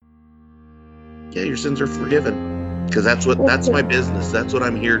yeah, your sins are forgiven. Because that's my business. That's what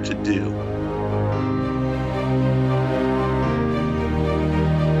I'm here to do.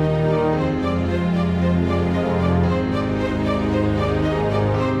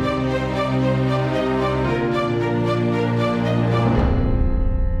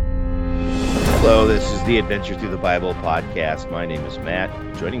 Hello, this is the Adventure Through the Bible podcast. My name is Matt.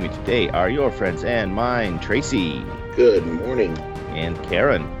 Joining me today are your friends and mine, Tracy. Good morning. And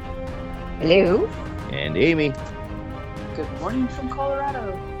Karen. Hello. And Amy. Good morning from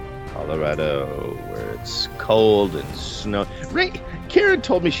Colorado. Colorado, where it's cold and snow. Karen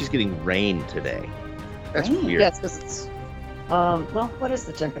told me she's getting rain today. That's weird. Yes, because it's, well, what is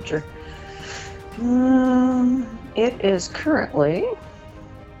the temperature? It is currently,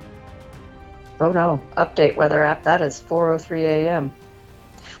 oh no, update weather app, that is 4:03 a.m.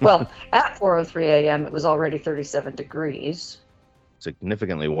 Well, at 4:03 a.m. it was already 37 degrees.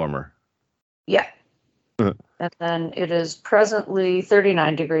 Significantly warmer. Yeah. And then it is presently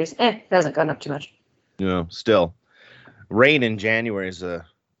 39 degrees. It hasn't gone up too much. No, still. Rain in January is a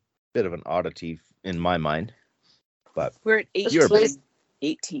bit of an oddity in my mind. But we're at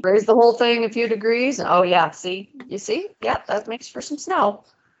 18. Raise the whole thing a few degrees. Oh, yeah. You see? Yeah, that makes for some snow.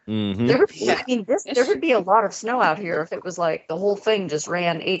 Mm-hmm. There would be a lot of snow out here if it was like the whole thing just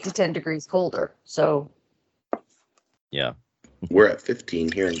ran 8 to 10 degrees colder. So, yeah. We're at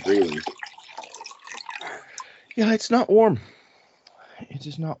 15 here in Greeley. Yeah, it's not warm. It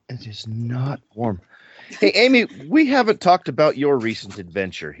is not warm. Hey, Amy, we haven't talked about your recent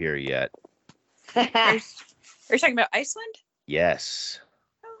adventure here yet. Are you talking about Iceland? Yes.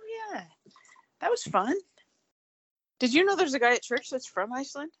 Oh, yeah. That was fun. Did you know there's a guy at church that's from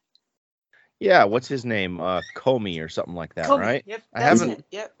Iceland? Yeah, what's his name? Comey or something like that, Comey. Right? Yep.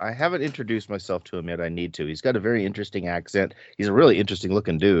 I haven't introduced myself to him yet. I need to. He's got a very interesting accent. He's a really interesting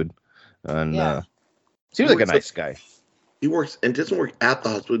looking dude. And seems like a nice guy. He works and doesn't work at the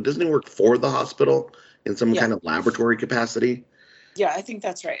hospital. Doesn't he work for the hospital in some kind of laboratory capacity? Yeah, I think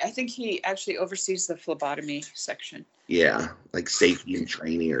that's right. I think he actually oversees the phlebotomy section. Yeah, like safety and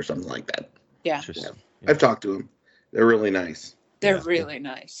training or something like that. Yeah. I've talked to him. They're really nice. They're really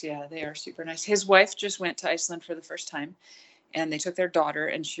nice. Yeah, they are super nice. His wife just went to Iceland for the first time, and they took their daughter,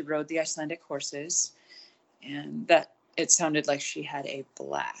 and she rode the Icelandic horses, and it sounded like she had a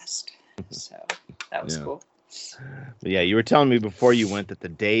blast. So that was cool. Yeah, you were telling me before you went that the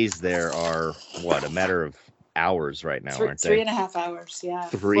days there are, a matter of hours right now, aren't they? 3.5 hours, yeah.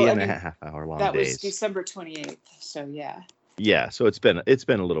 3.5 hour long days. That was December 28th, so yeah. Yeah, so it's been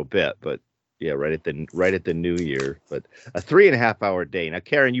a little bit, but yeah, right at the new year. But a 3.5 hour day. Now,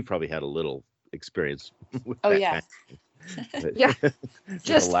 Karen, you probably had a little experience with that. Yeah. Yeah.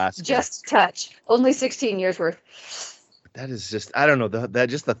 just touch. Only 16 years worth. That is just, I don't know,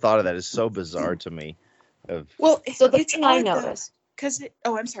 just the thought of that is so bizarre to me. So the thing I noticed,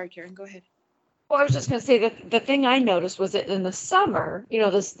 I'm sorry, Karen, go ahead. Well, I was just going to say that the thing I noticed was that in the summer,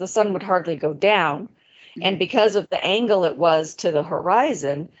 the sun would hardly go down. Mm-hmm. And because of the angle it was to the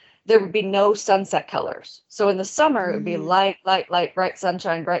horizon, there would be no sunset colors. So in the summer, it would be light, bright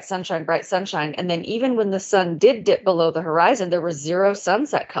sunshine, bright sunshine, bright sunshine. And then even when the sun did dip below the horizon, there were zero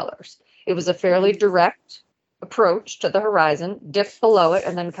sunset colors. It was a fairly direct approach to the horizon, dip below it,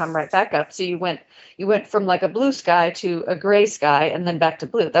 and then come right back up. So you went from like a blue sky to a gray sky and then back to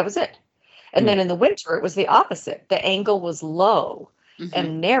blue. That was it. And then in the winter, it was the opposite. The angle was low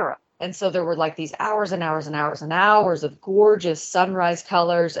and narrow. And so there were like these hours and hours and hours and hours of gorgeous sunrise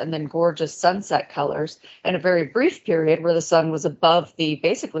colors and then gorgeous sunset colors, and a very brief period where the sun was above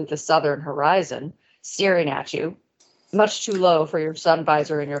basically the southern horizon, staring at you, much too low for your sun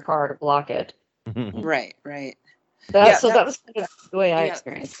visor in your car to block it. Right. That was kind of the way I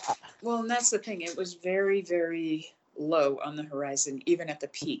experienced that. Well, and that's the thing. It was very, very low on the horizon, even at the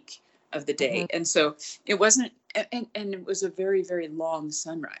peak of the day. And so it wasn't, and it was a very, very long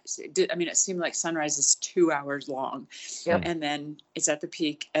sunrise. It seemed like sunrise is 2 hours long. Yep. And then it's at the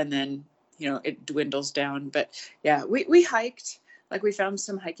peak, and then, it dwindles down. But yeah, we hiked, like we found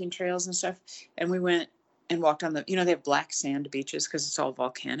some hiking trails and stuff, and we went and walked on they have black sand beaches because it's all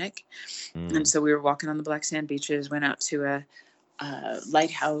volcanic. And so we were walking on the black sand beaches, went out to a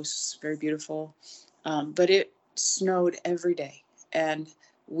lighthouse, very beautiful. But it snowed every day. And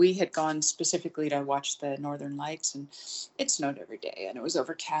we had gone specifically to watch the Northern Lights, and it snowed every day, and it was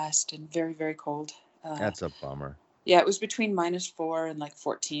overcast and very, very cold. That's a bummer. Yeah, it was between -4 and like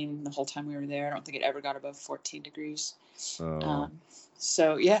 14 the whole time we were there. I don't think it ever got above 14 degrees.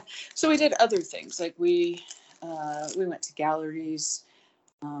 So we did other things. Like we went to galleries,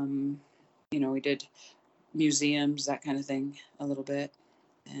 we did museums, that kind of thing a little bit.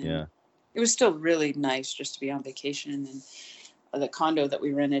 And it was still really nice just to be on vacation. And the condo that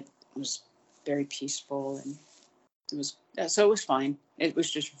we rented was very peaceful, and it was fine. It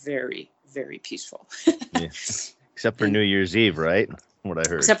was just very, very peaceful. Yeah. Except for New Year's Eve, right? What I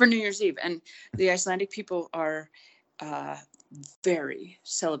heard. Except for New Year's Eve. And the Icelandic people are very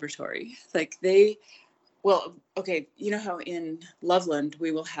celebratory. Like okay, you know how in Loveland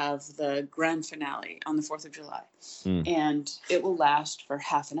we will have the grand finale on the 4th of July, and it will last for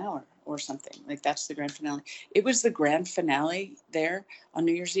half an hour or something. Like, that's the grand finale. It was the grand finale there on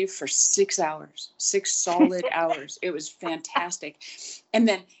New Year's Eve for 6 hours, 6 solid hours. It was fantastic. And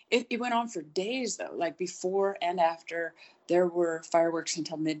then it went on for days, though. Like, before and after, there were fireworks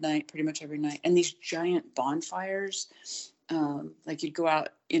until midnight, pretty much every night. And these giant bonfires, like, you'd go out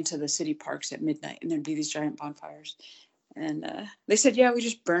into the city parks at midnight and there'd be these giant bonfires. And they said, yeah, we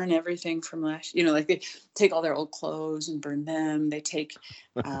just burn everything from last, like, they take all their old clothes and burn them. They take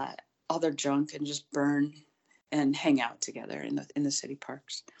all their junk and just burn and hang out together in the city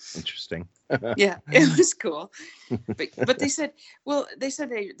parks. Interesting. Yeah, it was cool. But they said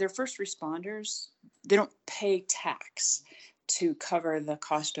they're first responders. They don't pay tax to cover the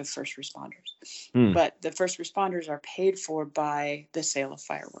cost of first responders. But the first responders are paid for by the sale of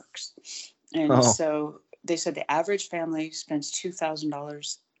fireworks. And so they said the average family spends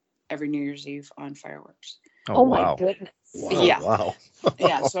 $2,000 every New Year's Eve on fireworks. Oh wow. My goodness. Wow. Yeah. Wow.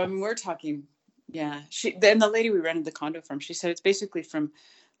 Yeah. So, I mean, we're talking, yeah. Then the lady we rented the condo from, she said it's basically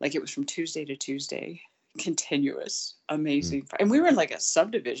it was from Tuesday to Tuesday, continuous, amazing. And we were in like a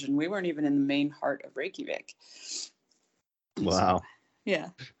subdivision. We weren't even in the main heart of Reykjavik. Wow. So, yeah.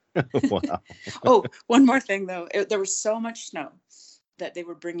 Wow. Oh, one more thing though. There was so much snow that they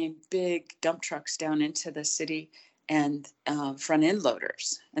were bringing big dump trucks down into the city and front end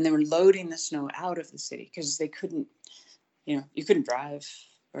loaders, and they were loading the snow out of the city because they couldn't, you couldn't drive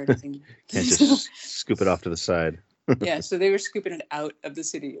or anything. Can't just scoop it off to the side. Yeah, so they were scooping it out of the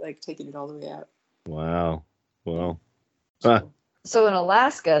city, like taking it all the way out. Wow. Well. So in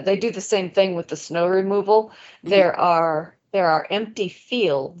Alaska, they do the same thing with the snow removal. There are empty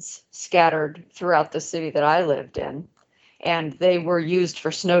fields scattered throughout the city that I lived in, and they were used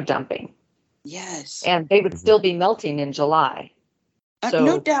for snow dumping. Yes. And they would still be melting in July. So,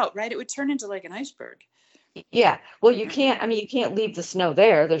 no doubt, right? It would turn into like an iceberg. Yeah. Well, you can't leave the snow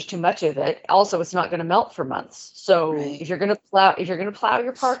there. There's too much of it. Also, it's not going to melt for months. So if you're going to plow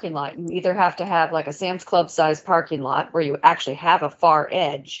your parking lot, you either have to have like a Sam's Club size parking lot where you actually have a far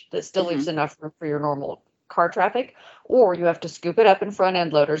edge that still leaves enough room for your normal car traffic, or you have to scoop it up in front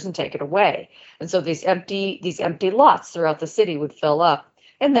end loaders and take it away. And so these empty lots throughout the city would fill up.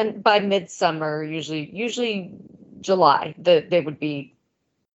 And then by midsummer, usually July, they would be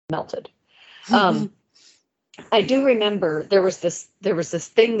melted. I do remember there was this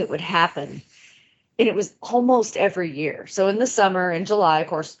thing that would happen, and it was almost every year. So in the summer, in July, of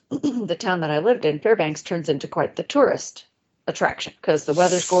course, the town that I lived in, Fairbanks, turns into quite the tourist attraction because the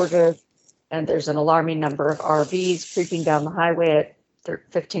weather's gorgeous, and there's an alarming number of RVs creeping down the highway at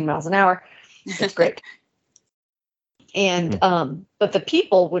 15 miles an hour. It's great. And but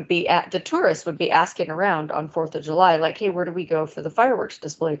the tourists would be asking around on 4th of July, like, hey, where do we go for the fireworks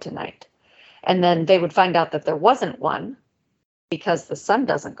display tonight? And then they would find out that there wasn't one because the sun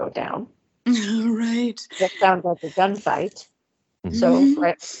doesn't go down. Right. That sounds like a gunfight. So,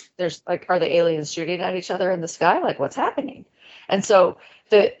 right, there's like, are the aliens shooting at each other in the sky? Like, what's happening? And so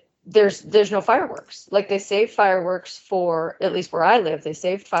there's no fireworks. Like, they save fireworks for, at least where I live, they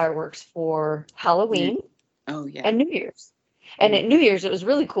saved fireworks for Halloween. Oh yeah. And New Year's. And at New Year's, it was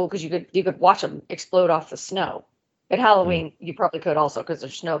really cool because you could watch them explode off the snow. At Halloween, you probably could also because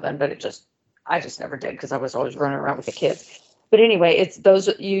there's snow then, but I just never did because I was always running around with the kids. But anyway, it's those,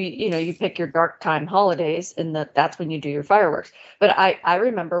 you pick your dark time holidays, and that's when you do your fireworks. But I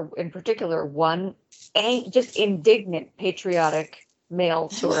remember in particular one just indignant patriotic male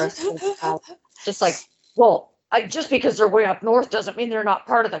tourist just like, well, just because they're way up north doesn't mean they're not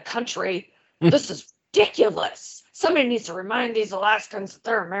part of the country. This is ridiculous. Somebody needs to remind these Alaskans that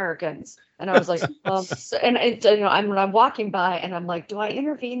they're Americans. And I was like, I'm walking by and I'm like, do I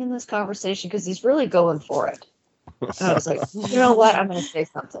intervene in this conversation? Because he's really going for it. And I was like, you know what? I'm going to say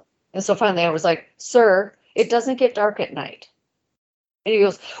something. And so finally I was like, sir, it doesn't get dark at night. And he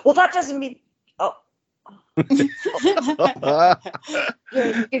goes, well, that doesn't mean,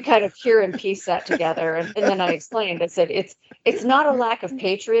 you kind of hear and piece that together. And then I explained, I said, it's not a lack of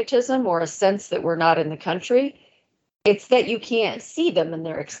patriotism or a sense that we're not in the country. It's that you can't see them and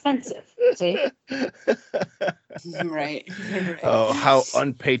they're expensive. See? Right. Oh, how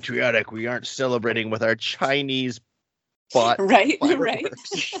unpatriotic. We aren't celebrating with our Chinese bought right.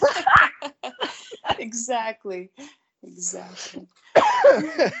 fireworks. Exactly.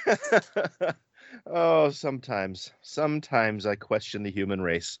 Oh, sometimes I question the human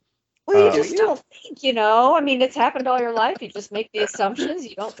race. Well, you Uh, just don't think, I mean, it's happened all your life. You just make the assumptions.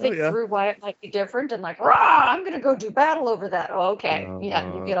 You don't think yeah. through why it might be different and like, rah, I'm going to go do battle over that. Oh, okay.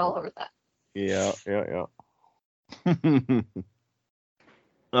 Yeah, you get all over that. Yeah.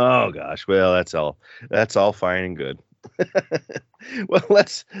 Oh gosh, well, that's all fine and good. Well,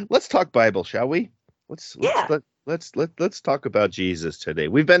 let's talk Bible, shall we? Let's talk about Jesus today.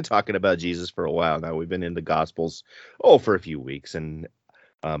 We've been talking about Jesus for a while now. We've been in the Gospels for a few weeks, and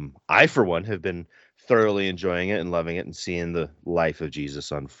I, for one, have been thoroughly enjoying it and loving it and seeing the life of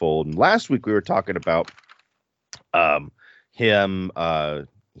Jesus unfold. And last week we were talking about him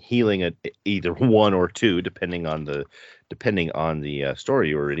healing either one or two, depending on the story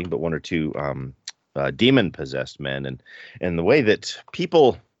you were reading, but one or two demon possessed men, and the way that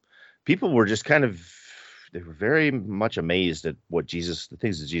people were just they were very much amazed at the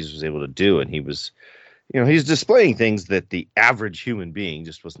things that Jesus was able to do, and he was, he's displaying things that the average human being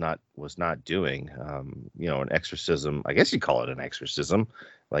just was not doing. An exorcism, I guess you call it an exorcism,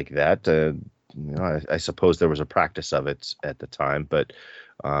 like that. I suppose there was a practice of it at the time, but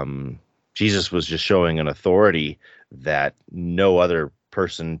Jesus was just showing an authority that no other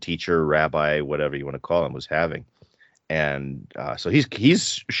person, teacher, rabbi, whatever you want to call him, was having. And so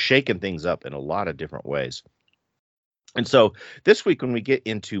he's shaking things up in a lot of different ways. And so this week, when we get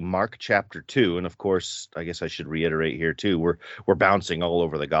into Mark chapter 2, and of course, I guess I should reiterate here too, we're bouncing all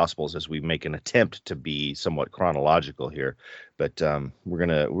over the Gospels as we make an attempt to be somewhat chronological here. But we're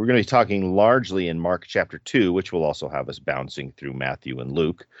gonna be talking largely in Mark chapter 2, which will also have us bouncing through Matthew and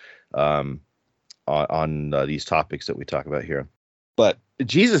Luke on these topics that we talk about here. But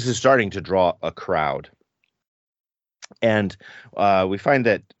Jesus is starting to draw a crowd. And we find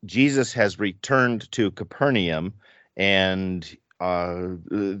that Jesus has returned to Capernaum, and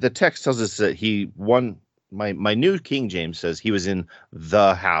the text tells us that my New King James says he was in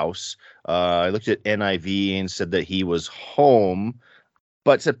the house. I looked at NIV and said that he was home,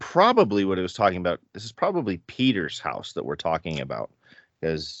 but said probably what it was talking about. This is probably Peter's house that we're talking about,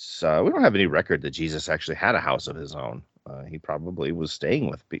 because we don't have any record that Jesus actually had a house of his own. He probably was staying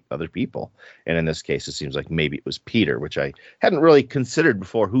with other people. And in this case, it seems like maybe it was Peter, which I hadn't really considered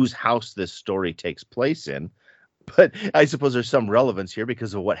before whose house this story takes place in. But I suppose there's some relevance here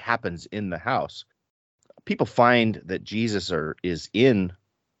because of what happens in the house. People find that Jesus is in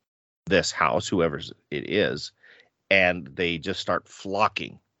this house, whoever it is, and they just start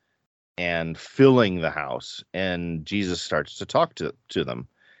flocking and filling the house. And Jesus starts to talk to them.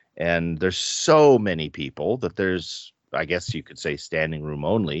 And there's so many people that there's, I guess you could say, standing room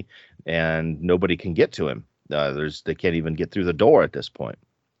only, and nobody can get to him. They can't even get through the door at this point.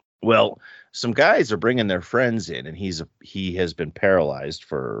 Well, some guys are bringing their friends in, and he has been paralyzed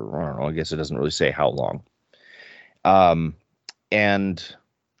for, I don't know, I guess it doesn't really say how long. And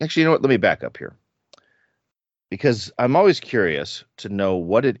actually, you know what? Let me back up here, because I'm always curious to know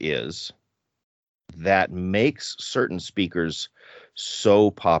what it is that makes certain speakers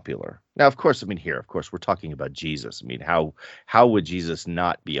so popular. Now, of course, we're talking about Jesus. I mean, how would Jesus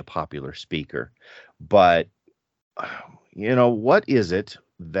not be a popular speaker? But, what is it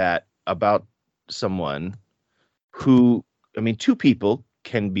that about someone who, two people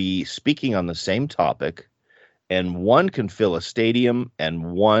can be speaking on the same topic, and one can fill a stadium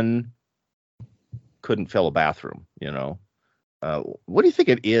and one couldn't fill a bathroom, what do you think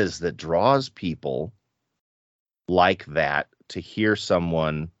it is that draws people like that to hear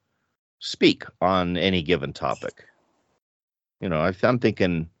someone speak on any given topic? I'm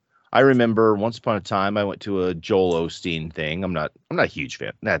thinking, I remember once upon a time I went to a Joel Osteen thing. I'm not a huge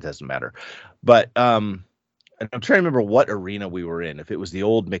fan. That doesn't matter. But I'm trying to remember what arena we were in. If it was the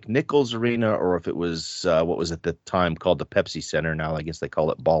old McNichols Arena, or if it was what was at the time called the Pepsi Center. Now I guess they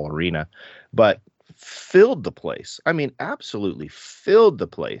call it Ball Arena. But filled the place. Absolutely filled the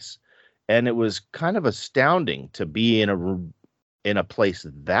place. And it was kind of astounding to be in a place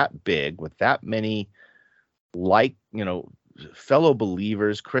that big with that many, fellow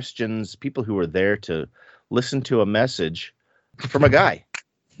believers, Christians, people who were there to listen to a message from a guy.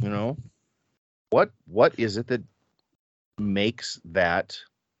 What is it that makes that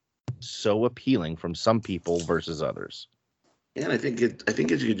so appealing from some people versus others? Yeah, and I think it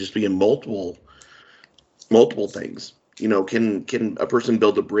could just be in multiple things. Can a person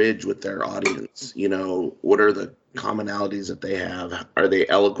build a bridge with their audience? What are the commonalities that they have? Are they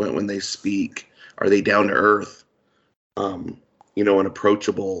eloquent when they speak? Are they down to earth? And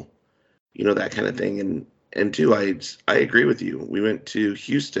approachable, that kind of thing. And two, I agree with you. We went to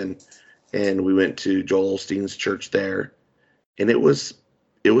Houston, and we went to Joel Osteen's church there, and it was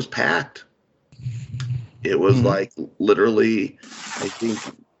packed. It was Mhm. like literally, I think,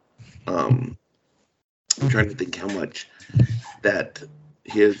 I'm trying to think how much that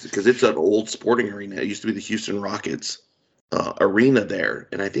because it's an old sporting arena. It used to be the Houston Rockets arena there,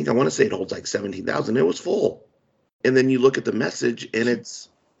 and I want to say it holds like 17,000. It was full, and then you look at the message, and it's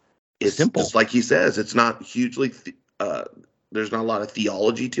Simple. just like he says. It's not hugely. There's not a lot of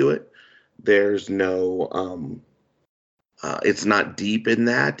theology to it. There's no. It's not deep in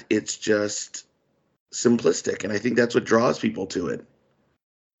that. It's just simplistic, and I think that's what draws people to it.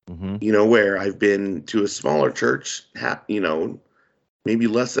 Hmm. Where I've been to a smaller church, maybe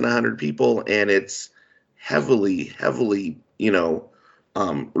less than 100 people, and it's heavily,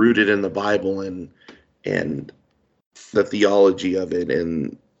 rooted in the Bible and the theology of it,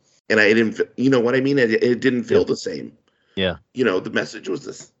 and I didn't, what I mean? It didn't feel the same. Yeah. The message was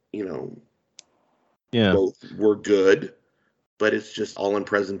this, Yeah. both were good, but it's just all in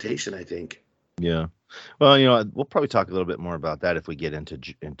presentation, I think. Yeah. Well, we'll probably talk a little bit more about that if we get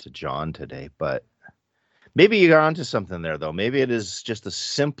into John today, but maybe you got onto something there, though. Maybe it is just the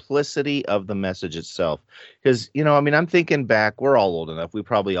simplicity of the message itself. Because, I'm thinking back, we're all old enough. We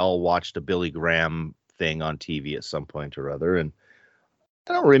probably all watched a Billy Graham thing on TV at some point or other. And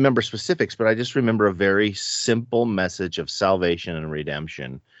I don't remember specifics, but I just remember a very simple message of salvation and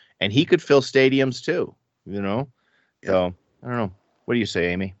redemption. And he could fill stadiums too, Yeah. So, I don't know. What do you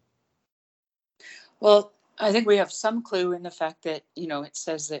say, Amy? Well, I think we have some clue in the fact that, it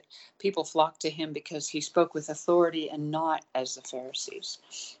says that people flocked to him because he spoke with authority and not as the Pharisees.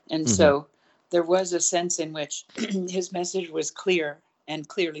 And so there was a sense in which his message was clear and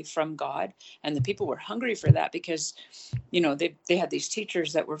clearly from God. And the people were hungry for that because, they had these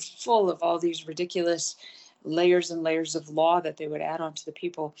teachers that were full of all these ridiculous layers and layers of law that they would add on to the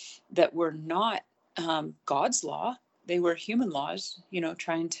people that were not God's law. They were human laws,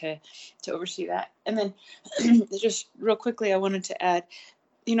 trying to oversee that. And then just real quickly, I wanted to add,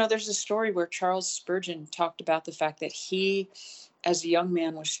 there's a story where Charles Spurgeon talked about the fact that he, as a young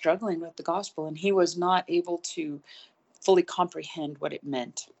man, was struggling with the gospel and he was not able to fully comprehend what it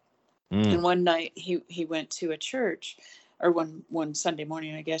meant. And one night he went to a church, or one Sunday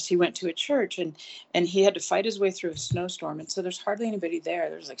morning, I guess, he went to a church and he had to fight his way through a snowstorm. And so there's hardly anybody there.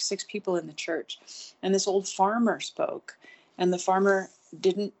 There's like 6 people in the church. And this old farmer spoke, and the farmer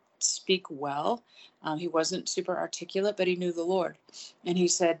didn't speak well. He wasn't super articulate, but he knew the Lord. And he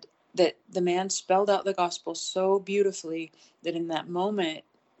said that the man spelled out the gospel so beautifully that in that moment,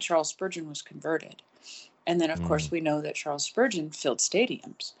 Charles Spurgeon was converted. And then, of course, we know that Charles Spurgeon filled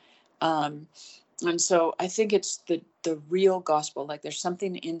stadiums. And so I think it's the real gospel. Like there's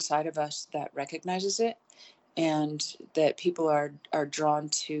something inside of us that recognizes it and that people are drawn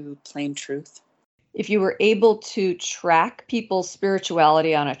to plain truth. If you were able to track people's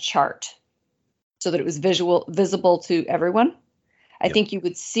spirituality on a chart so that it was visible to everyone, I think you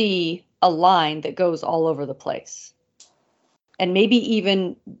would see a line that goes all over the place. And maybe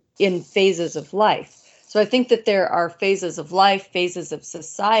even in phases of life. So I think that there are phases of life, phases of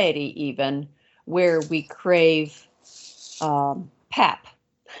society even, where we crave pap.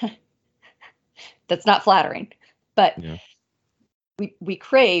 That's not flattering, but we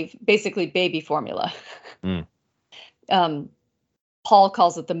crave basically baby formula. Paul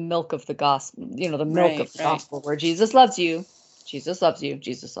calls it the milk of the gospel, the milk of the gospel, where Jesus loves you, Jesus loves you,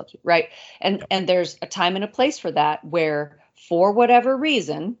 Jesus loves you, right? And there's a time and a place for that where, for whatever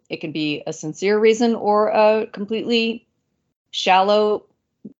reason, it can be a sincere reason or a completely shallow,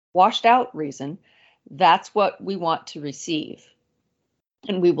 washed out reason, that's what we want to receive.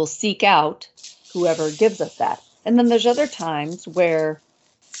 And we will seek out whoever gives us that. And then there's other times where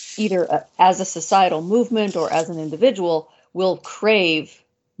either as a societal movement or as an individual, we'll crave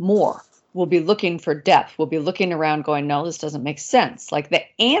more. We'll be looking for depth. We'll be looking around going, no, this doesn't make sense. Like the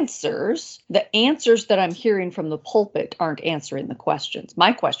answers that I'm hearing from the pulpit aren't answering the questions.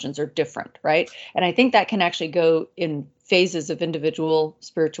 My questions are different, right? And I think that can actually go in phases of individual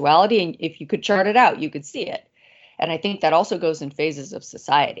spirituality. And if you could chart it out, you could see it. And I think that also goes in phases of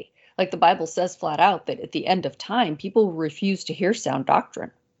society. Like the Bible says flat out that at the end of time, people will refuse to hear sound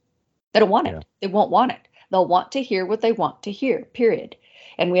doctrine. They don't want it. They won't want it. They'll want to hear what they want to hear, period.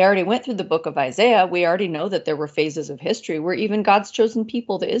 And we already went through the book of Isaiah. We already know that there were phases of history where even God's chosen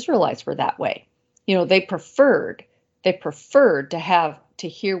people, the Israelites, were that way. They preferred to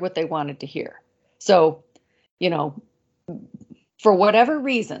hear what they wanted to hear. So, for whatever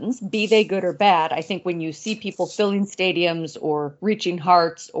reasons, be they good or bad, I think when you see people filling stadiums or reaching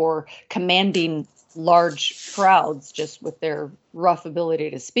hearts or commanding large crowds just with their rough ability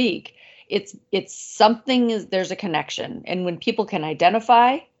to speak. It's something, there's a connection. And when people can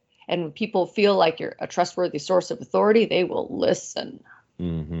identify and when people feel like you're a trustworthy source of authority, they will listen.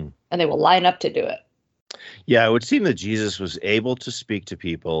 Mm-hmm. And they will line up to do it. Yeah, it would seem that Jesus was able to speak to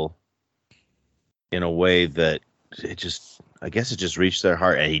people in a way that it just reached their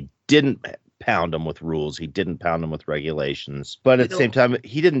heart. And he didn't pound them with rules. He didn't pound them with regulations. But at the same time,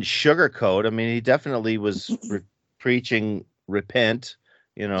 he didn't sugarcoat. I mean, he definitely was preaching, repent,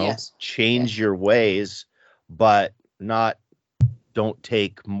 Yes. change your ways, but not don't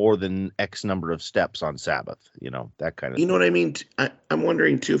take more than X number of steps on Sabbath, that kind of thing. You know what I mean? I'm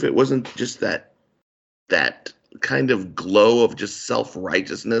wondering too if it wasn't just that kind of glow of just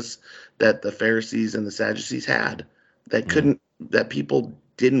self-righteousness that the Pharisees and the Sadducees had that people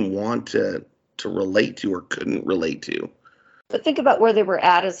didn't want to relate to or couldn't relate to. But think about where they were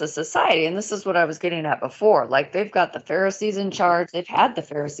at as a society. And this is what I was getting at before. Like, they've got the Pharisees in charge. They've had the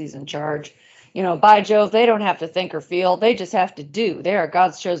Pharisees in charge. By Jove, they don't have to think or feel. They just have to do. They are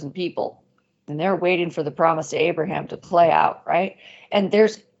God's chosen people. And they're waiting for the promise to Abraham to play out, right? And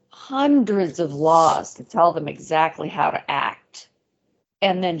there's hundreds of laws to tell them exactly how to act.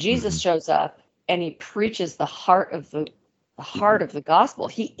 And then Jesus shows up and he preaches the heart of the gospel.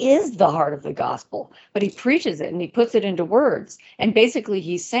 He is the heart of the gospel, but he preaches it and he puts it into words. And basically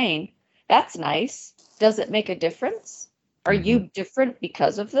he's saying, that's nice. Does it make a difference? Are you different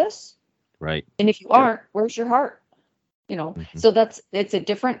because of this? Right. And if you aren't, where's your heart? So it's a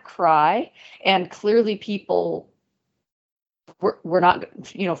different cry. And clearly people were not,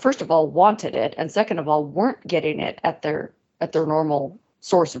 first of all, wanted it. And second of all, weren't getting it at their normal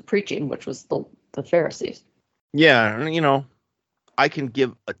source of preaching, which was the Pharisees. Yeah. I can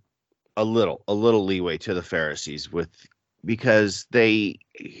give a little leeway to the Pharisees because they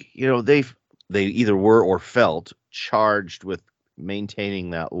either were or felt charged with maintaining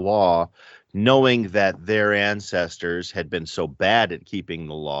that law, knowing that their ancestors had been so bad at keeping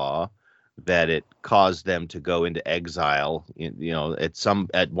the law that it caused them to go into exile.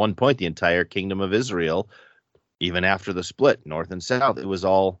 At one point, the entire kingdom of Israel, even after the split, north and south,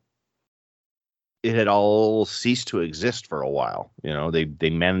 it had all ceased to exist for a while. They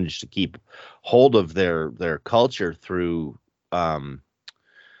managed to keep hold of their culture through that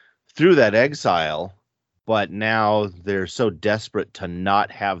exile, but now they're so desperate to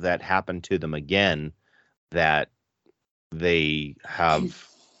not have that happen to them again that they have,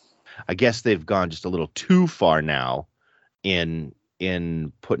 I guess they've gone just a little too far now in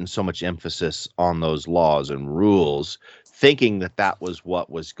putting so much emphasis on those laws and rules, thinking that was what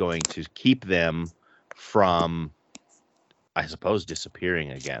was going to keep them from, I suppose,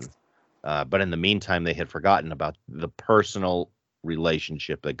 disappearing again. But in the meantime, they had forgotten about the personal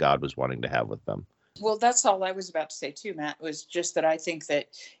relationship that God was wanting to have with them. Well, that's all I was about to say too, Matt, was just that I think that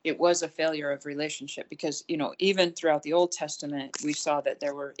it was a failure of relationship because, even throughout the Old Testament, we saw that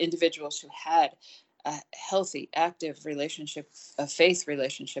there were individuals who had a healthy, active relationship, a faith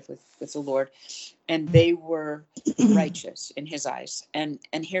relationship with the Lord, and they were righteous in his eyes. And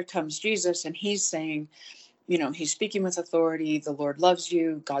here comes Jesus, and he's saying, he's speaking with authority. The Lord loves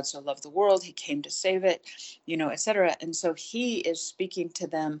you. God so loved the world. He came to save it, etc. And so he is speaking to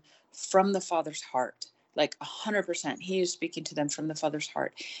them from the Father's heart, like 100%. He is speaking to them from the Father's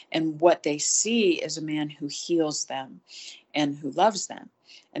heart. And what they see is a man who heals them and who loves them.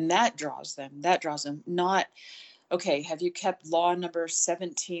 And that draws them. Not, okay, have you kept law number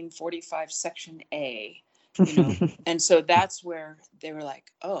 1745, section A? And so that's where they were like,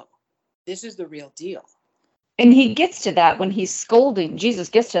 oh, this is the real deal. And he gets to that when he's scolding. Jesus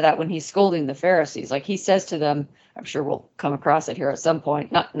gets to that when he's scolding the Pharisees. Like he says to them, I'm sure we'll come across it here at some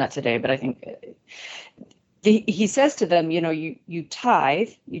point. Not today, but I think he says to them, you tithe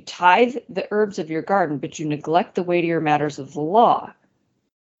the herbs of your garden, but you neglect the weightier matters of the law.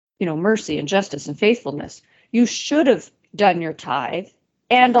 Mercy and justice and faithfulness. You should have done your tithe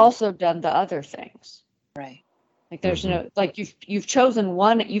and also done the other things. Right. Like there's you've chosen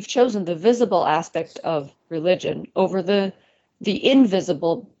the visible aspect of religion over the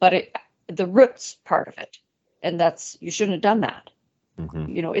invisible, but the roots part of it. And you shouldn't have done that.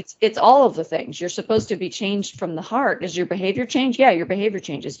 It's all of the things. You're supposed to be changed from the heart. Does your behavior change? Yeah, your behavior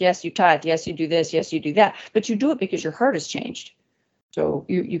changes. Yes, you tithe. Yes, you do this. Yes, you do that. But you do it because your heart has changed. So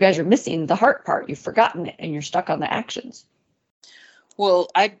you guys are missing the heart part. You've forgotten it and you're stuck on the actions. Well,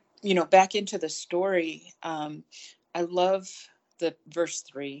 back into the story, I love the verse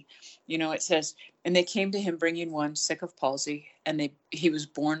 3. It says, and they came to him bringing one sick of palsy, and he was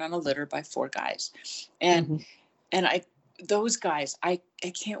borne on a litter by 4 guys. And those guys, I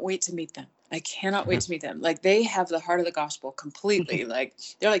can't wait to meet them. I cannot wait to meet them. Like, they have the heart of the gospel completely. Like,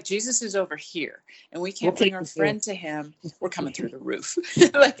 they're like, Jesus is over here and we can't bring our friend to him. We're coming through the roof.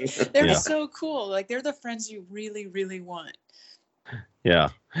 Like, they're Yeah. so cool. Like, they're the friends you really, really want. Yeah.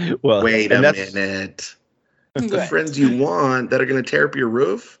 Well, Wait and a that's, minute. The What? friends you want that are going to tear up your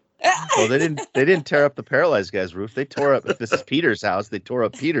roof? well, they didn't tear up the paralyzed guy's roof. They tore up, if this is Peter's house, they tore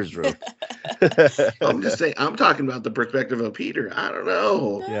up Peter's roof. I'm just saying, I'm talking about the perspective of Peter. I don't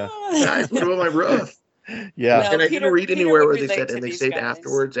know. Yeah. Guys, what about my roof? Yeah. No, And I Peter- didn't read Peter anywhere would where they relate said, to and they these stayed guys.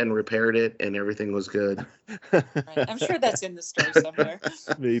 afterwards and repaired it and everything was good. Right. I'm sure that's in the story somewhere.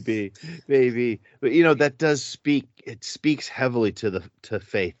 Maybe. But that does speaks heavily to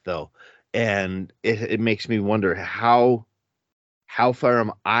faith though. And it makes me wonder how far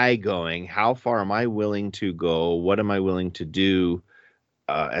am I going? How far am I willing to go? What am I willing to do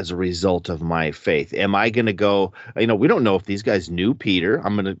as a result of my faith? Am I going to go, we don't know if these guys knew Peter.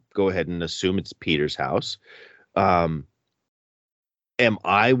 I'm going to go ahead and assume it's Peter's house. Am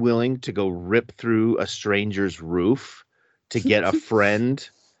I willing to go rip through a stranger's roof to get a friend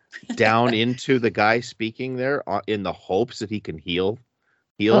down into the guy speaking there in the hopes that he can heal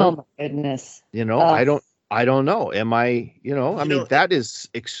Oh him? my goodness. I don't know. Am I, that is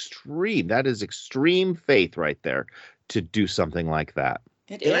extreme. That is extreme faith right there to do something like that.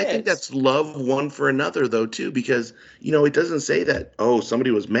 It And is. I think that's love one for another, though, too, because, it doesn't say that, somebody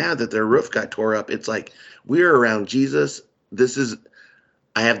was mad that their roof got tore up. It's like, we're around Jesus.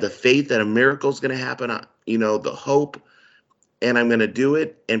 I have the faith that a miracle is going to happen, the hope, and I'm going to do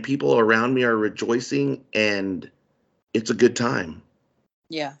it. And people around me are rejoicing, and it's a good time.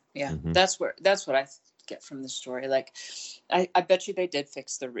 Yeah. Mhm. That's what I get from the story. Like, I bet you they did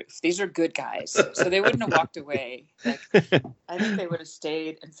fix the roof. These are good guys, so they wouldn't have walked away. Like, I think they would have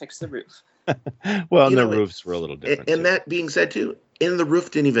stayed and fixed the roof. Well, and their roofs were a little different. And too. that being said, too, and the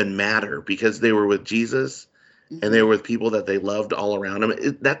roof didn't even matter because they were with Jesus and they were with people that they loved all around them.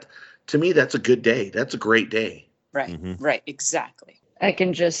 To me, that's a good day. That's a great day. Right. Mhm. Right. Exactly. I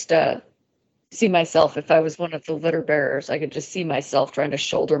can just see myself, if I was one of the litter bearers, I could just see myself trying to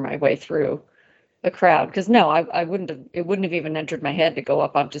shoulder my way through the crowd. Because no, I wouldn't have, it wouldn't have even entered my head to go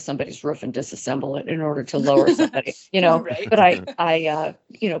up onto somebody's roof and disassemble it in order to lower somebody, Right. But I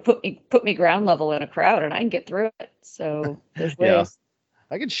put me ground level in a crowd and I can get through it. So there's ways. Yeah.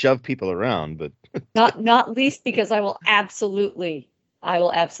 I could shove people around, but Not least because I will absolutely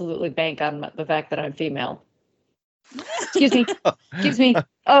bank on the fact that I'm female. Excuse me.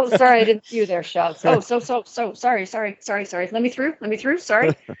 Oh, sorry, I didn't see you there, Shove. Oh, so sorry. Let me through.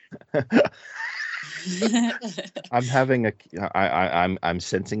 Sorry. I'm having I'm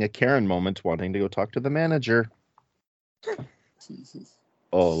sensing a Karen moment, wanting to go talk to the manager.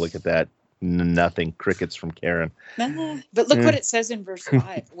 Oh, look at that. Nothing. Crickets from Karen. But look what it says in verse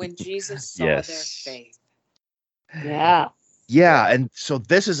 5. When Jesus saw their faith. Yeah. Yeah, and so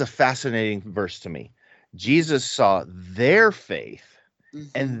this is a fascinating verse to me. Jesus saw their faith,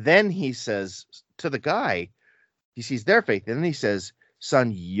 and then he says to the guy, he sees their faith, and then he says,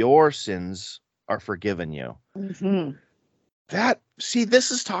 "Son, your sins are forgiven you." Mm-hmm.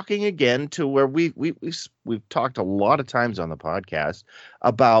 This is talking again to where we've talked a lot of times on the podcast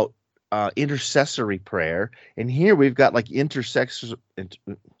about intercessory prayer, and here we've got like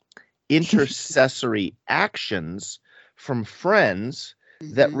intercessory actions from friends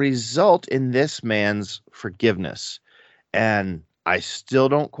that result in this man's forgiveness. And I still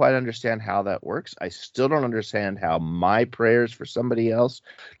don't quite understand how that works. I still don't understand how my prayers for somebody else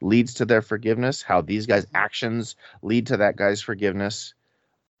leads to their forgiveness, how these guys' actions lead to that guy's forgiveness.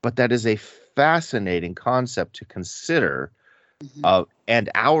 But that is a fascinating concept to consider, and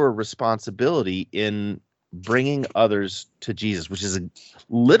our responsibility in bringing others to Jesus, which is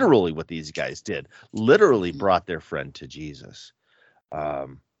literally what these guys did, literally brought their friend to Jesus.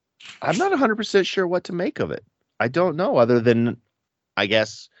 I'm not 100% sure what to make of it. I don't know, other than, I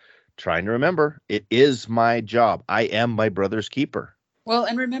guess, trying to remember, it is my job. I am my brother's keeper. Well,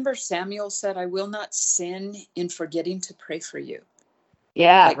 and remember, Samuel said, "I will not sin in forgetting to pray for you."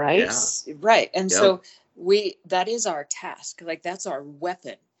 Yeah, Like, right. Yeah. Right. And so that is our task. Like, that's our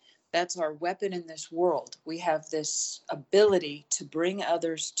weapon. That's our weapon in this world. We have this ability to bring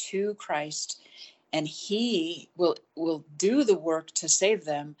others to Christ, and he will do the work to save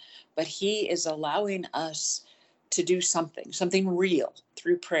them, but he is allowing us to do something real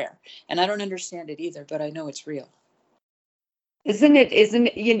through prayer. And I don't understand it either, but I know it's real. Isn't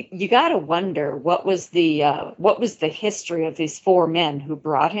it, you got to wonder what was the history of these four men who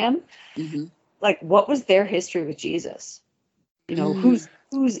brought him? Mm-hmm. Like, what was their history with Jesus? Who's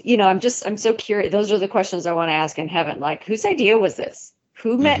I'm so curious. Those are the questions I want to ask in heaven. Like, whose idea was this?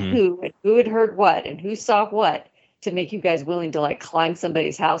 who met Mhm. who and who had heard what and who saw what to make you guys willing to like climb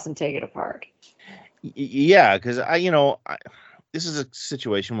somebody's house and take it apart. Yeah, because this is a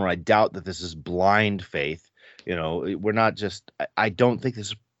situation where I doubt that this is blind faith. We're not just. I don't think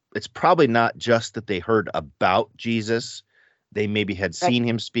this. It's probably not just that they heard about Jesus. They maybe had Right. seen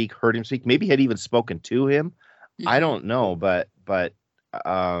him speak, heard him speak, maybe had even spoken to him. I Mhm. don't know, but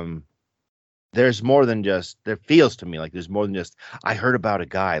there's more than just. There feels to me like there's more than just. I heard about a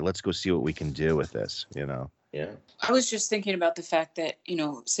guy. Let's go see what we can do with this. Yeah. I was just thinking about the fact that,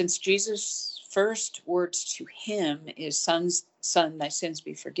 since Jesus' first words to him is son, thy sins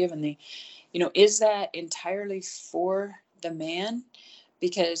be forgiven thee, is that entirely for the man?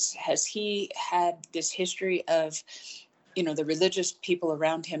 Because has he had this history of, the religious people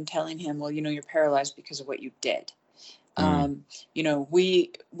around him telling him, well, you're paralyzed because of what you did. Mm.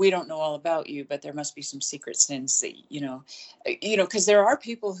 We don't know all about you, but there must be some secret sins that, because there are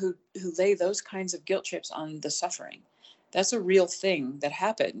people who lay those kinds of guilt trips on the suffering. That's a real thing that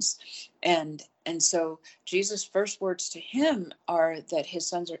happens. And so Jesus' first words to him are that his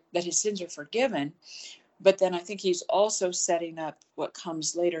sins are forgiven. But then I think he's also setting up what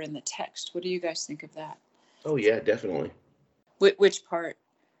comes later in the text. What do you guys think of that? Oh yeah, definitely. Which part?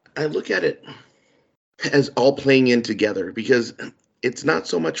 I look at it as all playing in together, because it's not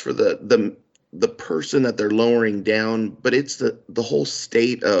so much for the person that they're lowering down, but it's the whole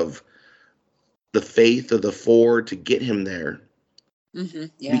state of the faith of the four to get him there. Mm-hmm.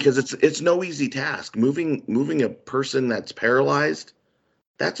 Yeah. Because it's no easy task. Moving a person that's paralyzed,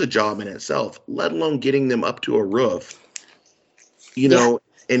 that's a job in itself, let alone getting them up to a roof, Yeah.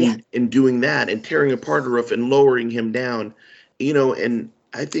 and doing that and tearing apart a roof and lowering him down, and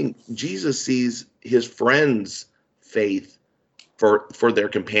I think Jesus sees his friends' faith for their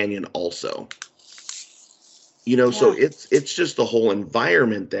companion also. So Yeah. it's just the whole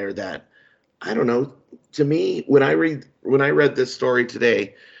environment there that, I don't know, to me, when I read this story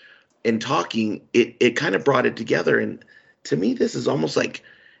today and talking, it kind of brought it together. And to me, this is almost like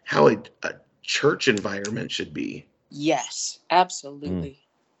how a church environment should be. Yes, absolutely.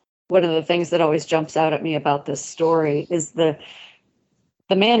 One of the things that always jumps out at me about this story is the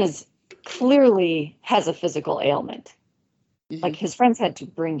man is clearly has a physical ailment. Mhm. Like his friends had to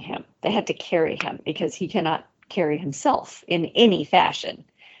bring him. They had to carry him because he cannot carry himself in any fashion.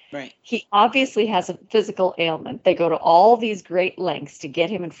 Right. He obviously has a physical ailment. They go to all these great lengths to get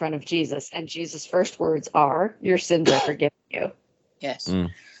him in front of Jesus, and Jesus' first words are, your sins are forgiven you. Yes.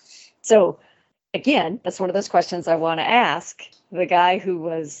 Mm. So again, that's one of those questions I want to ask the guy who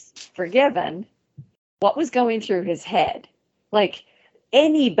was forgiven. What was going through his head? Like,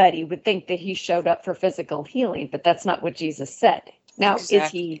 anybody would think that he showed up for physical healing, but that's not what Jesus said. Now,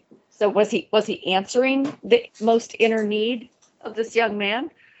 Exactly. was he answering the most inner need of this young man?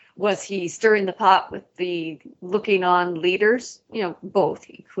 Was he stirring the pot with the looking on leaders? Both.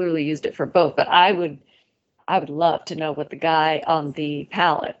 He clearly used it for both, but I would love to know what the guy on the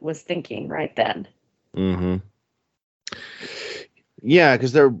pallet was thinking right then. Mm-hmm. Yeah,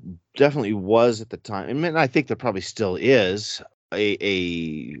 because there definitely was at the time. I mean, I think there probably still is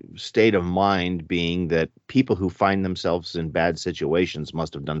a state of mind being that people who find themselves in bad situations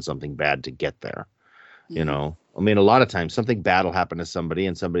must have done something bad to get there. Mhm. I mean, a lot of times something bad will happen to somebody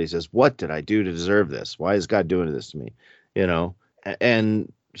and somebody says, what did I do to deserve this? Why is God doing this to me?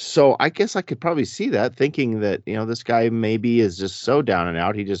 And so I guess I could probably see that, thinking that, this guy maybe is just so down and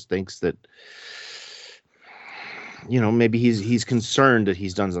out. He just thinks that, maybe he's concerned that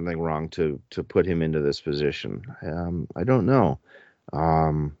he's done something wrong to put him into this position. I don't know.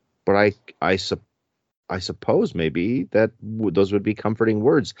 But I suppose maybe that those would be comforting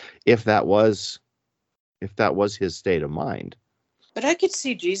words if that was his state of mind. But I could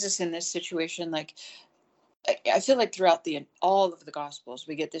see Jesus in this situation. Like, I feel like throughout all of the Gospels,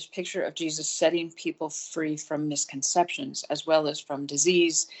 we get this picture of Jesus setting people free from misconceptions as well as from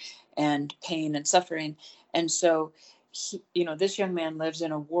disease and pain and suffering. And so, this young man lives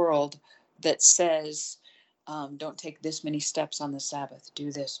in a world that says, don't take this many steps on the Sabbath,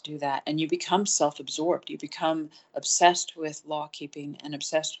 do this, do that. And you become self-absorbed. You become obsessed with law keeping and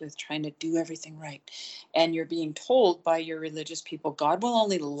obsessed with trying to do everything right. And you're being told by your religious people, God will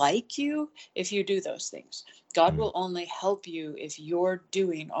only like you if you do those things. God will only help you if you're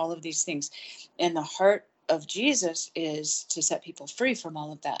doing all of these things. And the heart of Jesus is to set people free from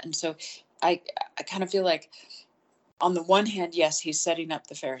all of that. And so I kind of feel like, on the one hand, yes, he's setting up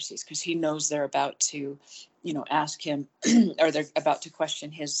the Pharisees because he knows they're about to, ask him or they're about to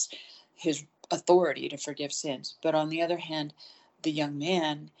question his authority to forgive sins. But on the other hand, the young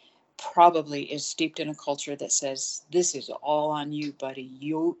man probably is steeped in a culture that says, this is all on you, buddy.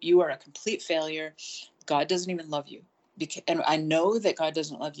 You are a complete failure. God doesn't even love you. And I know that God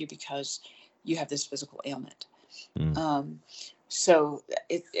doesn't love you because you have this physical ailment. So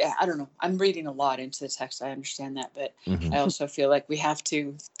I don't know. I'm reading a lot into the text. I understand that, but I also feel like we have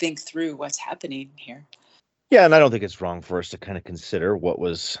to think through what's happening here. Yeah, and I don't think it's wrong for us to kind of consider what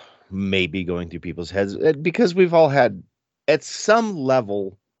was maybe going through people's heads, because we've all had, at some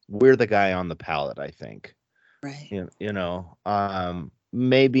level, we're the guy on the pallet, I think. Right.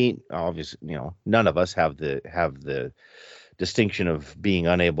 Maybe, obviously, none of us have the distinction of being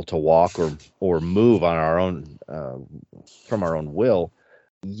unable to walk or move on our own, from our own will.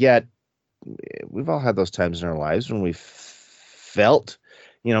 Yet we've all had those times in our lives when we've felt,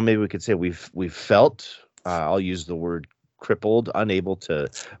 maybe we could say we've felt, I'll use the word crippled, unable to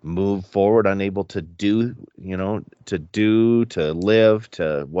move forward, unable to do, to live,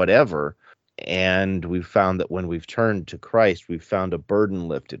 to whatever. And we've found that when we've turned to Christ, we've found a burden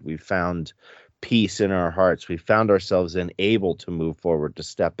lifted. We've found peace in our hearts. We found ourselves able to move forward, to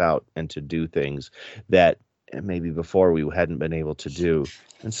step out and to do things that maybe before we hadn't been able to do.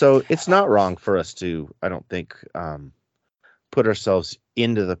 And so it's not wrong for us to, I don't think, put ourselves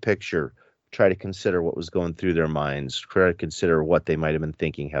into the picture, try to consider what was going through their minds, try to consider what they might have been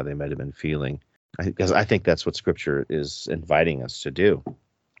thinking, how they might have been feeling. Because I think that's what Scripture is inviting us to do.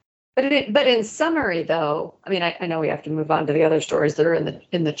 But in summary, though, I mean, I know we have to move on to the other stories that are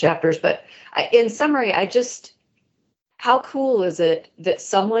in the chapters, but in summary, how cool is it that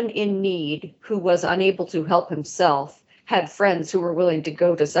someone in need who was unable to help himself had friends who were willing to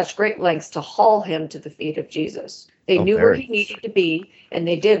go to such great lengths to haul him to the feet of Jesus? They knew where he needed to be, and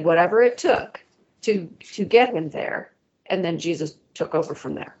they did whatever it took to get him there, and then Jesus took over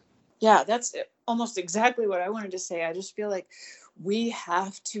from there. Yeah, that's almost exactly what I wanted to say. I just feel like we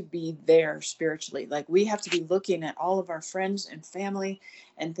have to be there spiritually. Like, we have to be looking at all of our friends and family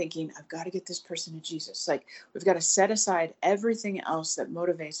and thinking, I've got to get this person to Jesus. Like, we've got to set aside everything else that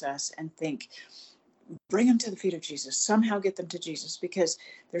motivates us and think, bring them to the feet of Jesus, somehow get them to Jesus, because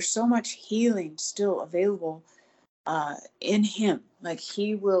there's so much healing still available in him. Like,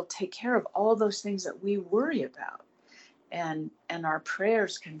 he will take care of all those things that we worry about, and our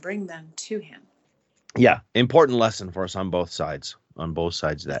prayers can bring them to him. Yeah, important lesson for us on both sides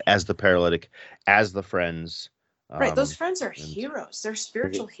of that, as the paralytic, as the friends. Right, those friends are heroes. They're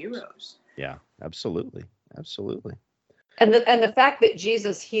spiritual heroes. Yeah, absolutely. And the fact that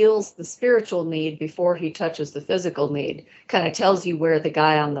Jesus heals the spiritual need before he touches the physical need kind of tells you where the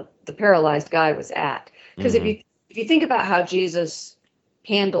guy on the paralyzed guy was at. Because if you think about how Jesus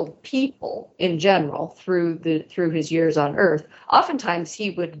handled people in general through his years on earth, oftentimes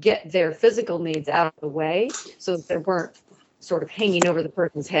he would get their physical needs out of the way so that they weren't sort of hanging over the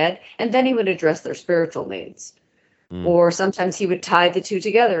person's head, and then he would address their spiritual needs. Or sometimes he would tie the two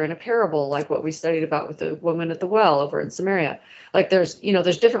together in a parable, like what we studied about with the woman at the well over in Samaria. Like, there's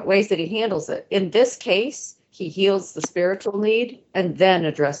different ways that he handles it. In this case, he heals the spiritual need and then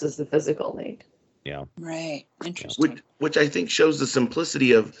addresses the physical need. Yeah. Right. Interesting. Which I think shows the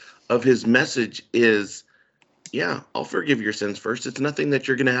simplicity of his message is, yeah, I'll forgive your sins first. It's nothing that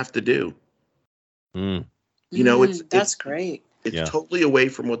you're going to have to do. That's great. It's totally away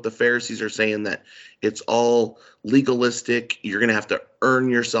from what the Pharisees are saying, that it's all legalistic. You're going to have to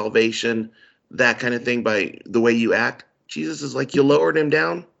earn your salvation, that kind of thing, by the way you act. Jesus is like, you lowered him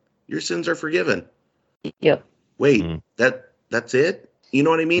down, your sins are forgiven. Yep. Wait, that's it? You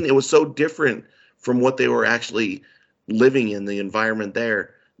know what I mean? It was so different from what they were actually living in, the environment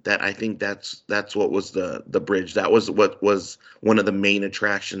there, that I think that's what was the bridge. That was what was one of the main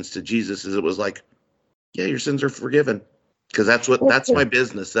attractions to Jesus, is it was like, yeah, your sins are forgiven. Because that's my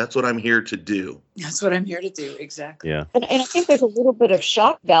business. That's what I'm here to do. That's what I'm here to do. Exactly. Yeah. And I think there's a little bit of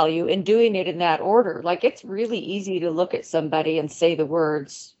shock value in doing it in that order. Like, it's really easy to look at somebody and say the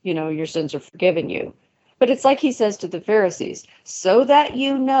words, your sins are forgiven you. But it's like he says to the Pharisees, so that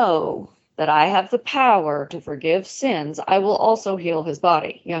you know that I have the power to forgive sins, I will also heal his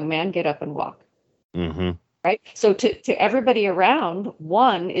body. Young man, get up and walk. Right? So to everybody around,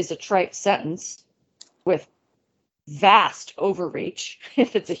 one is a trite sentence with vast overreach,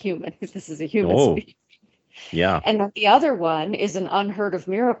 if this is a human speech. Yeah. And then the other one is an unheard of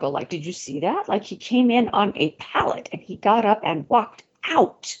miracle. Like, did you see that? Like, he came in on a pallet and he got up and walked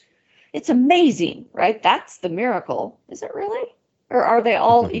out. It's amazing, right? That's the miracle. Is it really? Or are they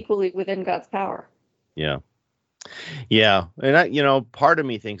all equally within God's power? Yeah. Yeah. And part of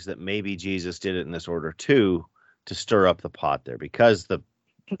me thinks that maybe Jesus did it in this order too, to stir up the pot there, because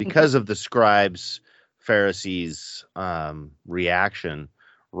of the scribes, Pharisees' reaction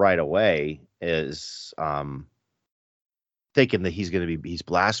right away is thinking that he's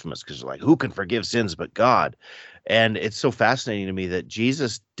blasphemous, because like, who can forgive sins but God? And it's so fascinating to me that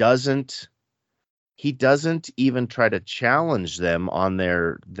Jesus doesn't even try to challenge them on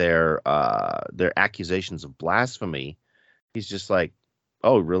their accusations of blasphemy. He's just like,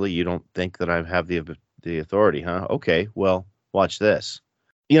 oh, really? You don't think that I have the authority, huh? Okay, well, watch this.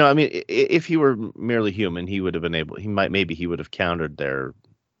 I mean, if he were merely human, he would have been able. Maybe he would have countered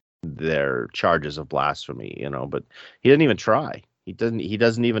their charges of blasphemy, but he didn't even try. He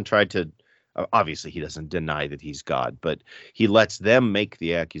doesn't even try to. Obviously, he doesn't deny that he's God, but he lets them make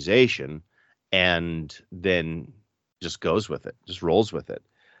the accusation, and then just goes with it, just rolls with it.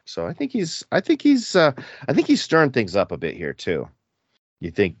 So I think he's stirring things up a bit here too.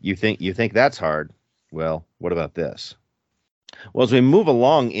 You think that's hard? Well, what about this? Well, as we move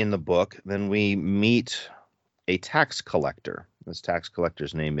along in the book, then we meet a tax collector. This tax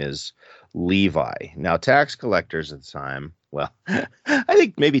collector's name is Levi. Now, tax collectors at the time, well, I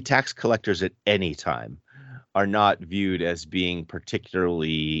think maybe tax collectors at any time are not viewed as being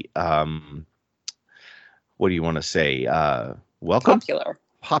particularly, what do you want to say? Welcome? Popular.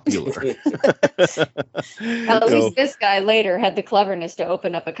 At least this guy later had the cleverness to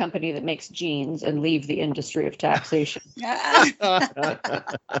open up a company that makes jeans and leave the industry of taxation.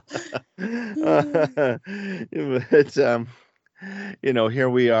 But here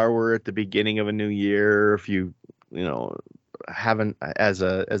we are. We're at the beginning of a new year. If you haven't, as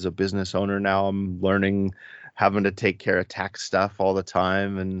a business owner now, I'm learning having to take care of tax stuff all the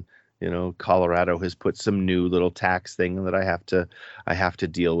time, and Colorado has put some new little tax thing that I have to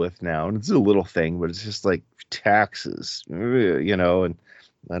deal with now, and it's a little thing, but it's just like taxes, and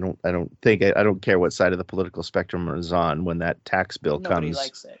I don't care what side of the political spectrum is on when that tax bill Nobody comes.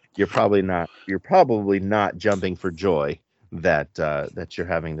 likes it. You're probably not jumping for joy that you're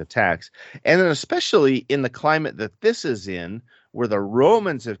having the tax, and then especially in the climate that this is in, where the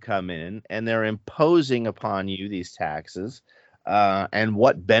Romans have come in and they're imposing upon you these taxes. And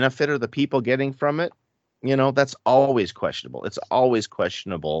what benefit are the people getting from it? That's always questionable. It's always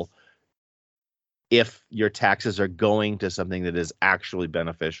questionable if your taxes are going to something that is actually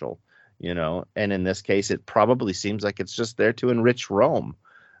beneficial, and in this case, it probably seems like it's just there to enrich Rome,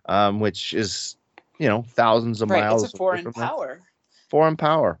 which is, thousands of miles. It's a foreign power. Foreign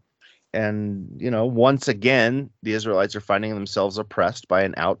power. And, once again, the Israelites are finding themselves oppressed by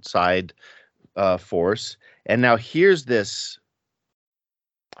an outside force. And now here's this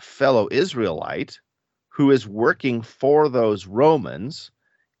fellow Israelite who is working for those Romans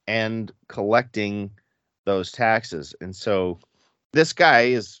and collecting those taxes. And so this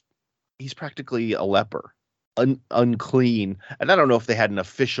guy he's practically a leper, unclean. And I don't know if they had an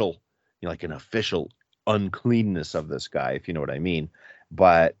official, like an official uncleanness of this guy, if you know what I mean.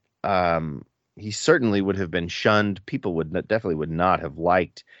 But he certainly would have been shunned. People definitely would not have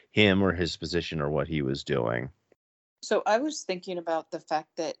liked him or his position or what he was doing. So I was thinking about the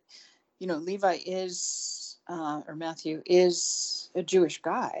fact that, Levi is, or Matthew is a Jewish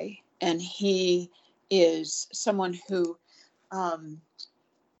guy, and he is someone who,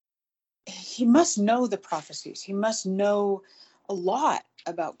 he must know the prophecies. He must know a lot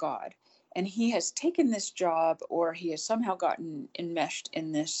about God. And he has taken this job, or he has somehow gotten enmeshed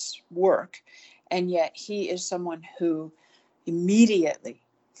in this work. And yet he is someone who immediately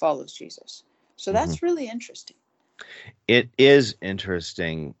follows Jesus. So that's really interesting. It is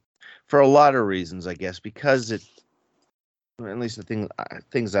interesting for a lot of reasons, I guess, because at least the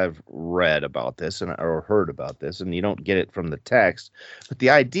things I've read about this or heard about this, and you don't get it from the text, but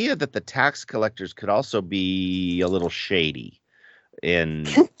the idea that the tax collectors could also be a little shady in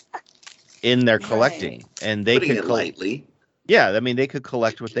their collecting, and they putting could it lightly. Yeah, I mean, they could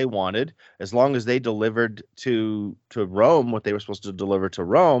collect what they wanted as long as they delivered to Rome what they were supposed to deliver to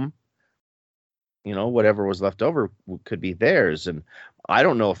Rome. Whatever was left over could be theirs. And I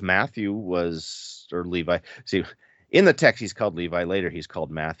don't know if Matthew or Levi. See, in the text, he's called Levi. Later, he's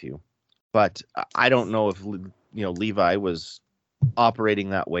called Matthew. But I don't know if, Levi was operating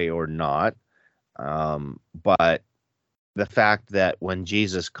that way or not. But the fact that when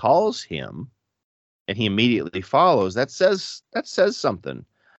Jesus calls him and he immediately follows, that says something.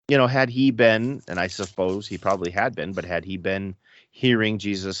 Had he been, and I suppose he probably had been, but had he been hearing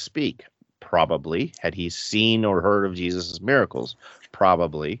Jesus speak? Probably. Had he seen or heard of Jesus' miracles?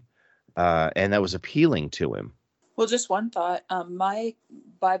 Probably. And that was appealing to him. Well, just one thought. My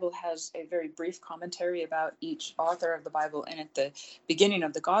Bible has a very brief commentary about each author of the Bible. And at the beginning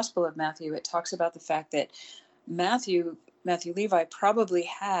of the Gospel of Matthew, it talks about the fact that Matthew Matthew Levi probably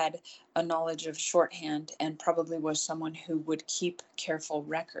had a knowledge of shorthand and probably was someone who would keep careful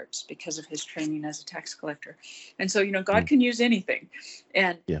records because of his training as a tax collector. And so, God can use anything.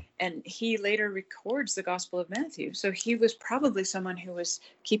 And he later records the Gospel of Matthew. So he was probably someone who was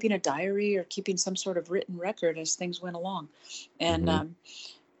keeping a diary or keeping some sort of written record as things went along. And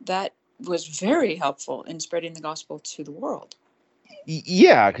that was very helpful in spreading the gospel to the world.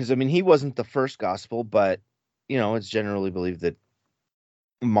 Yeah, because he wasn't the first gospel, but it's generally believed that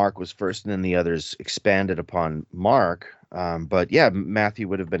Mark was first, and then the others expanded upon Mark. But yeah, Matthew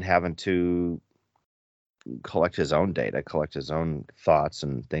would have been having to collect his own data, collect his own thoughts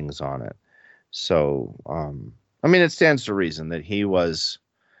and things on it. So, it stands to reason that he was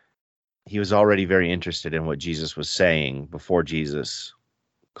already very interested in what Jesus was saying before Jesus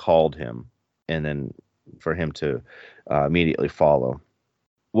called him, and then for him to immediately follow.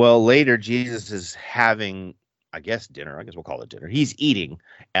 Well, later Jesus is having, I guess we'll call it dinner. He's eating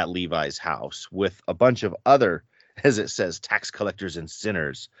at Levi's house with a bunch of other, as it says, tax collectors and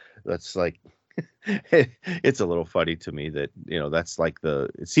sinners. That's like, it's a little funny to me that, that's like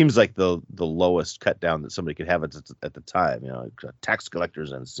it seems like the lowest cut down that somebody could have at the time, tax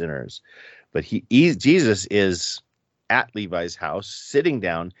collectors and sinners. But Jesus is at Levi's house, sitting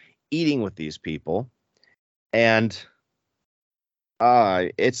down, eating with these people. And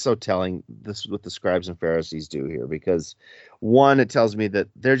it's so telling, this what the scribes and Pharisees do here, because one, it tells me that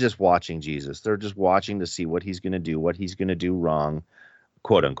they're just watching Jesus. They're just watching to see what he's going to do, what he's going to do wrong,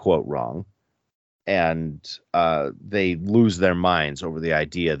 quote unquote wrong. And they lose their minds over the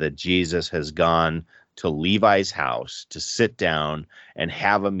idea that Jesus has gone to Levi's house to sit down and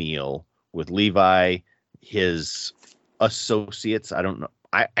have a meal with Levi, his associates. I don't know.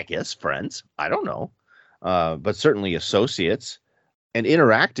 I guess friends. I don't know. But certainly associates, and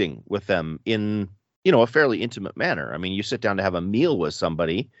interacting with them in, a fairly intimate manner. You sit down to have a meal with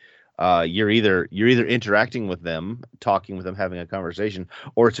somebody, you're either interacting with them, talking with them, having a conversation,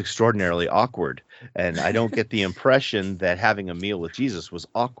 or it's extraordinarily awkward. And I don't get the impression that having a meal with Jesus was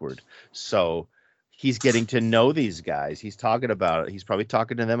awkward. So he's getting to know these guys. He's talking about it. He's probably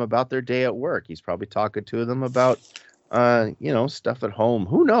talking to them about their day at work. He's probably talking to them about, stuff at home.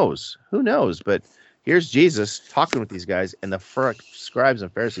 Who knows? But here's Jesus talking with these guys, and the scribes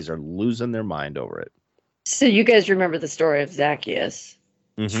and Pharisees are losing their mind over it. So you guys remember the story of Zacchaeus?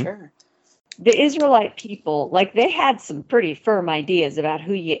 Mm-hmm. Sure. The Israelite people, they had some pretty firm ideas about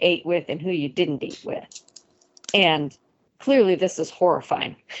who you ate with and who you didn't eat with. And clearly this is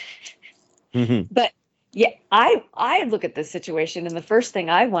horrifying. Mm-hmm. But yeah, I look at this situation, and the first thing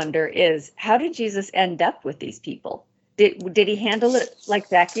I wonder is, how did Jesus end up with these people? Did he handle it like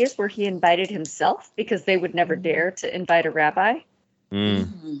Zacchaeus, where he invited himself because they would never dare to invite a rabbi?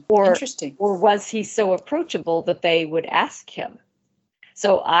 Interesting. Or was he so approachable that they would ask him?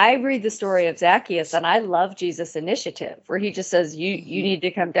 So I read the story of Zacchaeus, and I love Jesus' initiative, where he just says, you need to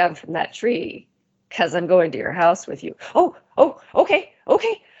come down from that tree because I'm going to your house with you. Oh, okay. All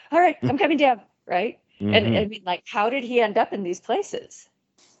right, I'm coming down, right? Mm-hmm. And how did he end up in these places?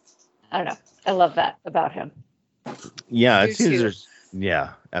 I don't know. I love that about him. Yeah, it seems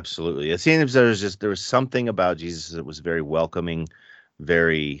absolutely. It seems there was something about Jesus that was very welcoming,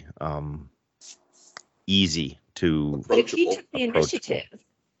 very easy to. But if he took the initiative,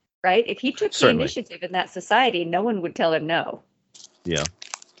 right? If he took the initiative in that society, no one would tell him no. Yeah.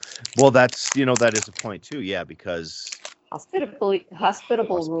 Well, that is a point too. Yeah, because hospitable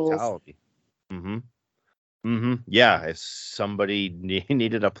rules. Mm-hmm. Mm-hmm. Yeah, if somebody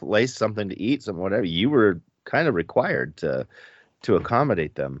needed a place, something to eat, whatever, you were kind of required to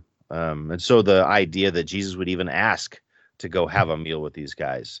accommodate them. And so the idea that Jesus would even ask to go have a meal with these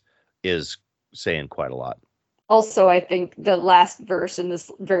guys is saying quite a lot. Also, I think the last verse in this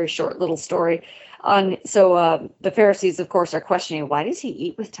very short little story the Pharisees, of course, are questioning, why does he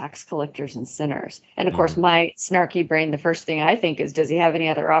eat with tax collectors and sinners? And of course, my snarky brain, the first thing I think is, does he have any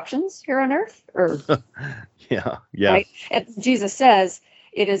other options here on earth? Or yeah. Right? And Jesus says,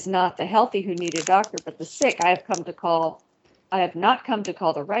 it is not the healthy who need a doctor, but the sick. I have not come to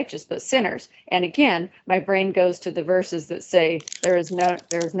call the righteous, but sinners. And again, my brain goes to the verses that say, there is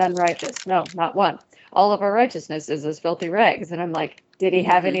none righteous. No, not one. All of our righteousness is as filthy rags. And I'm like, did he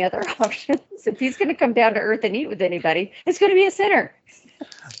have any other options? If he's going to come down to earth and eat with anybody, it's going to be a sinner.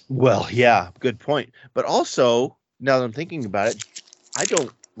 Well, yeah, good point. But also, now that I'm thinking about it, I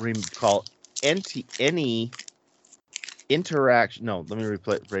don't recall any interaction. No, let me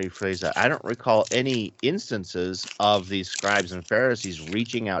rephrase that. I don't recall any instances of these scribes and Pharisees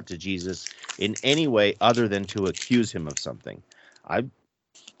reaching out to Jesus in any way other than to accuse him of something.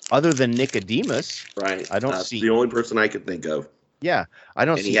 other than Nicodemus, Right. I don't That's see. the only person I could think of. Yeah, I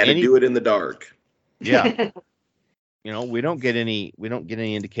don't And he see had to any. do it in the dark. Yeah, we don't get any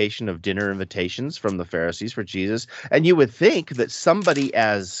indication of dinner invitations from the Pharisees for Jesus. And you would think that somebody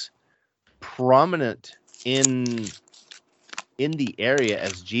as prominent in the area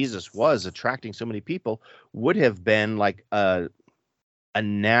as Jesus was, attracting so many people, would have been like a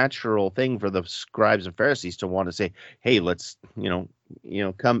natural thing for the scribes and Pharisees to want to say, "Hey, let's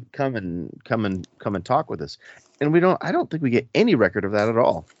come and talk with us." And I don't think we get any record of that at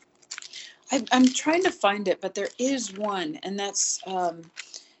all. I'm trying to find it, but there is one, and that's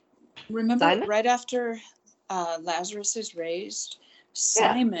remember Simon? right after Lazarus is raised, Yeah.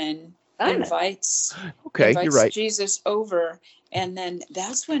 Simon Simon. invites You're right. Jesus over, and then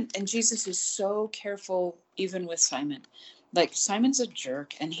that's when, and Jesus is so careful even with Simon. Like, Simon's a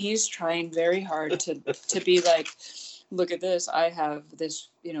jerk, and he's trying very hard to be like, look at this, I have this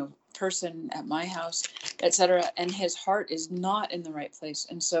person at my house, etc. And his heart is not in the right place.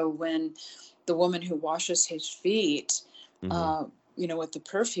 And so when the woman who washes his feet, with the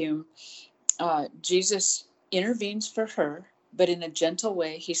perfume, Jesus intervenes for her, but in a gentle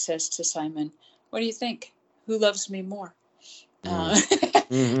way. He says to Simon, "What do you think? Who loves me more?"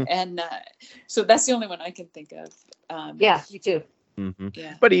 And so that's the only one I can think of. Yeah, me too.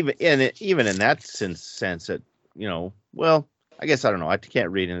 Yeah. But even in that sense that, well, I guess I don't know. I can't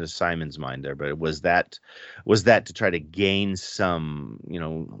read into Simon's mind there, but was that to try to gain some,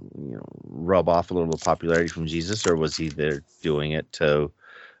 rub off a little popularity from Jesus, or was he there doing it to,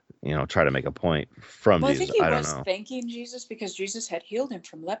 try to make a point from Well, Jesus? I think he don't was know. thanking Jesus because Jesus had healed him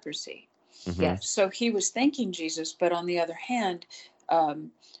from leprosy. Yes. So he was thanking Jesus, but on the other hand,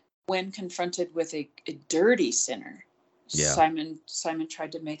 when confronted with a dirty sinner, Simon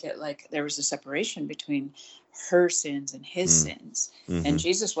tried to make it like there was a separation between her sins and his sins, and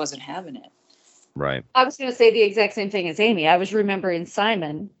Jesus wasn't having it. Right. I was going to say the exact same thing as Amy. I was remembering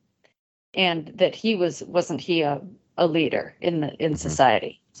Simon, and that he wasn't he a leader in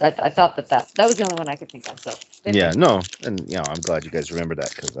society. So I thought that was the only one I could think of. So yeah, no, and I'm glad you guys remember that,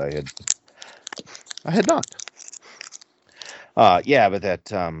 because I had not. But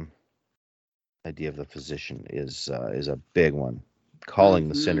that idea of the physician is a big one, calling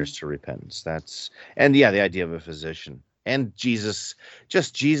the sinners to repentance. The idea of a physician, and Jesus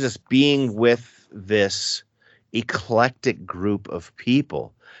being with this eclectic group of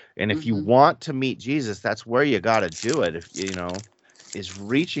people. And if you want to meet Jesus, that's where you got to do it. If is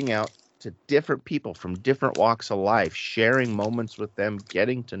reaching out to different people from different walks of life, sharing moments with them,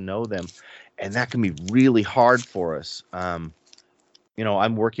 getting to know them. And that can be really hard for us. I'm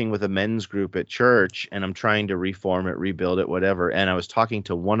working with a men's group at church, and I'm trying to reform it, rebuild it, whatever. And I was talking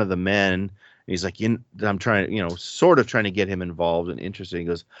to one of the men, and he's like, I'm trying, sort of trying to get him involved and interested. He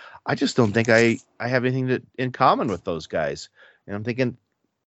goes, I just don't think I have anything in common with those guys. And I'm thinking,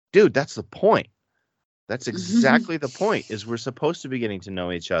 dude, that's the point. That's exactly the point, is we're supposed to be getting to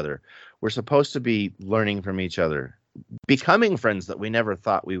know each other. We're supposed to be learning from each other, becoming friends that we never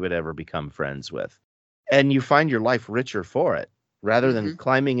thought we would ever become friends with. And you find your life richer for it, rather than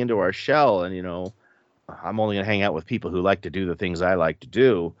climbing into our shell and, I'm only going to hang out with people who like to do the things I like to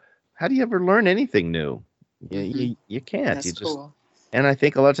do. How do you ever learn anything new? You can't. That's cool. And I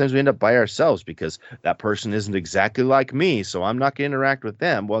think a lot of times we end up by ourselves because that person isn't exactly like me, so I'm not going to interact with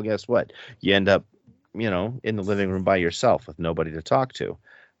them. Well, guess what? You end up, in the living room by yourself with nobody to talk to.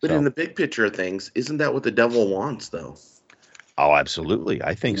 But in the big picture of things, isn't that what the devil wants, though? Oh, absolutely.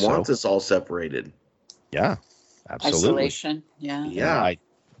 I think he wants us all separated. Yeah, absolutely. Isolation. Yeah. Yeah.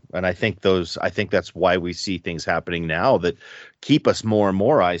 And I think that's why we see things happening now that keep us more and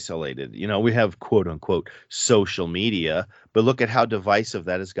more isolated. We have quote unquote social media, but look at how divisive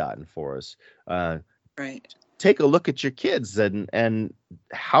that has gotten for us. Right. Take a look at your kids and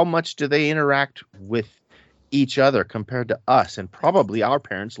how much do they interact with each other compared to us? And probably our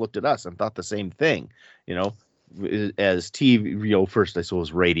parents looked at us and thought the same thing, as TV, first I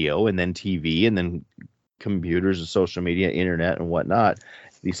suppose radio, and then TV, and then computers and social media, internet and whatnot.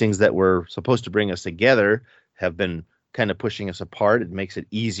 These things that were supposed to bring us together have been kind of pushing us apart. It makes it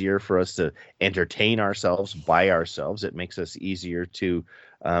easier for us to entertain ourselves by ourselves. It makes us easier to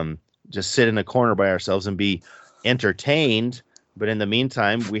just sit in a corner by ourselves and be entertained. But in the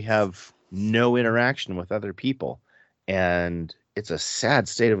meantime, we have no interaction with other people. And it's a sad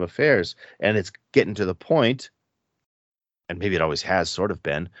state of affairs. And it's getting to the point, and maybe it always has sort of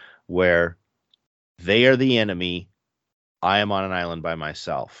been, where they are the enemy. I am on an island by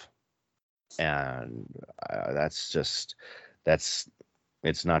myself. And it's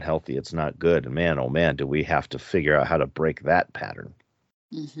not healthy. It's not good. And man, oh man, do we have to figure out how to break that pattern.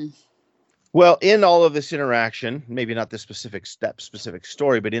 Mm-hmm. Well, in all of this interaction, maybe not this specific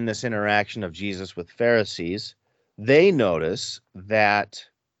story, but in this interaction of Jesus with Pharisees, they notice that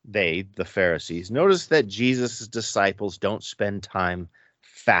the Pharisees, notice that Jesus' disciples don't spend time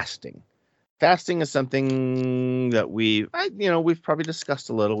fasting. Fasting is something that we've probably discussed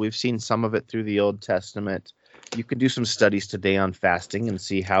a little. We've seen some of it through the Old Testament. You could do some studies today on fasting and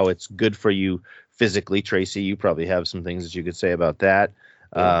see how it's good for you physically. Tracy, you probably have some things that you could say about that.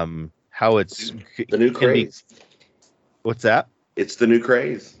 Yeah. How it's The new craze. What's that? It's the new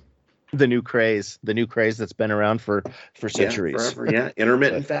craze. The new craze that's been around for centuries. Yeah, forever. Yeah,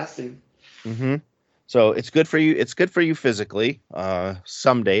 intermittent fasting. Mm-hmm. So it's good for you. It's good for you physically.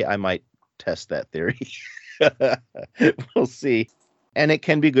 Someday I might test that theory. We'll see. And it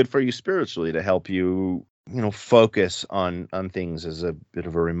can be good for you spiritually to help you, focus on things as a bit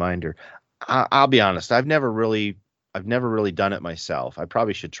of a reminder. I'll be honest. I've never really done it myself. I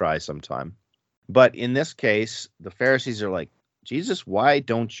probably should try sometime. But in this case, the Pharisees are like, Jesus, why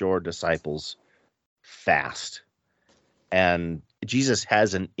don't your disciples fast? And Jesus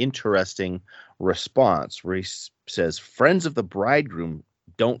has an interesting response where he says, friends of the bridegroom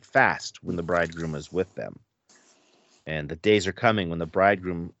don't fast when the bridegroom is with them. And the days are coming when the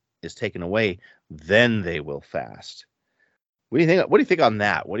bridegroom is taken away, then they will fast. What do you think? What do you think on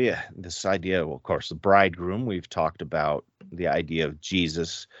that? This idea? Well, of course, the bridegroom. We've talked about the idea of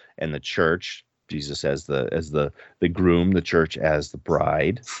Jesus and the church. Jesus as the groom, the church as the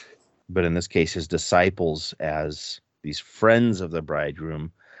bride. But in this case, his disciples as these friends of the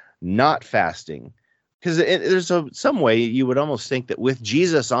bridegroom, not fasting. Because there's some way you would almost think that with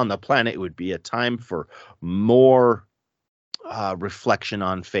Jesus on the planet, it would be a time for more reflection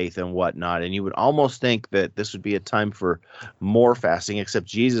on faith and whatnot. And you would almost think that this would be a time for more fasting, except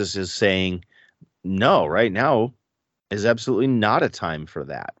Jesus is saying, no, right now is absolutely not a time for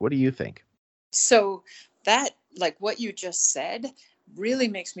that. What do you think? So that, like what you just said, really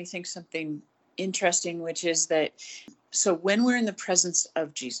makes me think something interesting, which is that, so when we're in the presence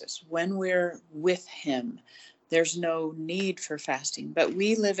of Jesus, when we're with him, there's no need for fasting. But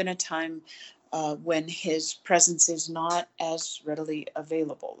we live in a time when his presence is not as readily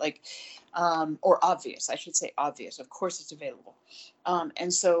available, or obvious, I should say obvious. Of course it's available.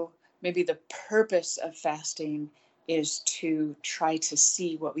 And so maybe the purpose of fasting is to try to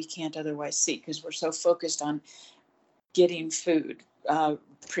see what we can't otherwise see, because we're so focused on getting food,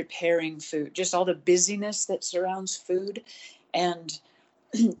 preparing food, just all the busyness that surrounds food. And,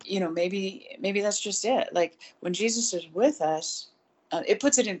 maybe that's just it. Like when Jesus is with us, it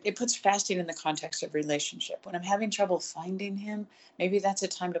puts fasting in the context of relationship. When I'm having trouble finding him, maybe that's a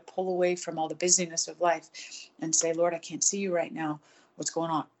time to pull away from all the busyness of life and say, Lord, I can't see you right now. What's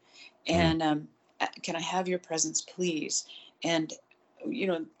going on? And can I have your presence, please? And,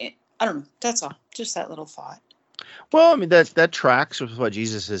 I don't know. That's all. Just that little thought. Well, I mean, that tracks with what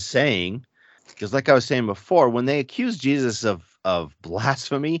Jesus is saying. Because like I was saying before, when they accuse Jesus of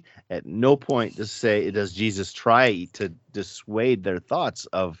blasphemy, at no point does Jesus try to dissuade their thoughts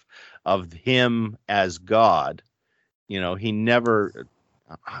of him as God. He never.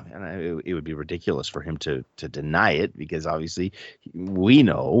 It would be ridiculous for him to deny it, because obviously we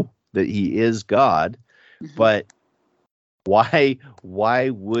know that he is God. Mm-hmm. But why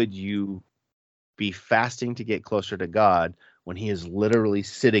would you be fasting to get closer to God when he is literally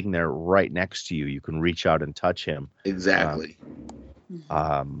sitting there right next to you? You can reach out and touch him. Exactly.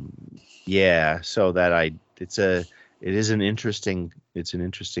 Yeah. So that it is an interesting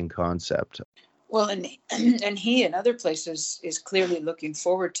concept. Well, and he in other places is clearly looking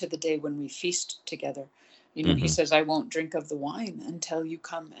forward to the day when we feast together. He says, I won't drink of the wine until you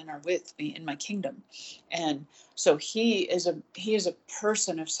come and are with me in my kingdom. And so he is a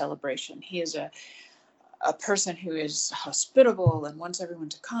person of celebration. He is a person who is hospitable and wants everyone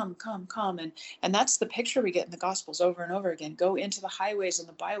to come. And that's the picture we get in the Gospels over and over again. Go into the highways and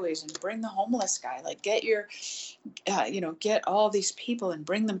the byways and bring the homeless guy. Like get all these people and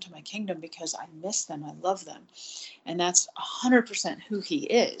bring them to my kingdom, because I miss them. I love them. And that's 100% who he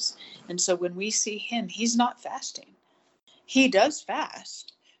is. And so when we see him, he's not fasting. He does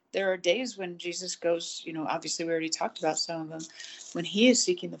fast. There are days when Jesus goes, obviously we already talked about some of them, when he is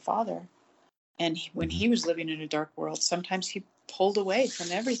seeking the Father. And when he was living in a dark world, sometimes he pulled away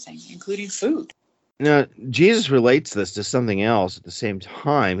from everything, including food. Now, Jesus relates this to something else at the same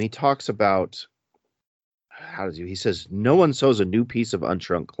time. He talks about, he says, no one sews a new piece of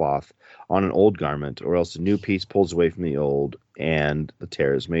unshrunk cloth on an old garment, or else the new piece pulls away from the old, and the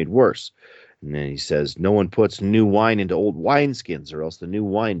tear is made worse. And then he says, no one puts new wine into old wineskins, or else the new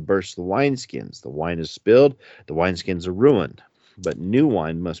wine bursts the wineskins. The wine is spilled, the wineskins are ruined. but new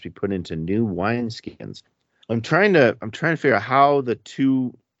wine must be put into new wineskins. I'm trying to figure out how the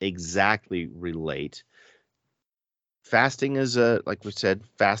two exactly relate. Fasting is like we said,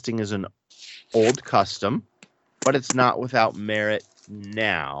 fasting is an old custom, but it's not without merit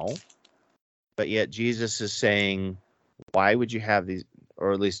now. But yet Jesus is saying, why would you have these,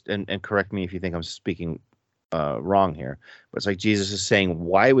 or at least, and correct me if you think I'm speaking wrong here, but it's like Jesus is saying,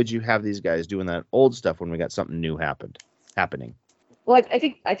 why would you have these guys doing that old stuff when we got something new happening? Well, I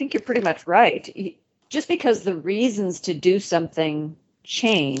think you're pretty much right. Just because the reasons to do something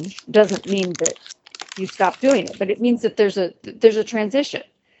change doesn't mean that you stop doing it, but it means that there's a transition.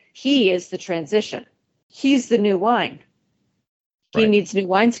 He is the transition. He's the new wine. He Right. needs new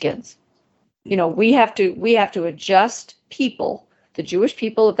wineskins. We have to adjust people. The Jewish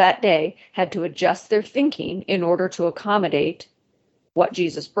people of that day had to adjust their thinking in order to accommodate what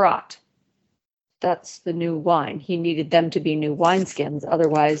Jesus brought. That's the new wine. He needed them to be new wineskins.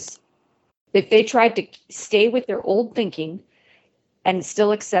 Otherwise, if they tried to stay with their old thinking and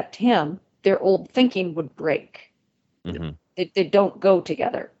still accept him, their old thinking would break. Mm-hmm. They don't go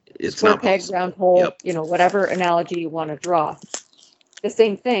together. It's Square not peg, possible. round hole, Yep. whatever analogy you want to draw. The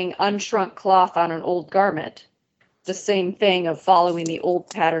same thing, unshrunk cloth on an old garment. The same thing of following the old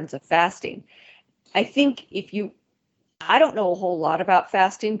patterns of fasting. I think I don't know a whole lot about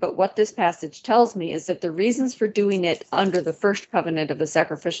fasting, but what this passage tells me is that the reasons for doing it under the first covenant of the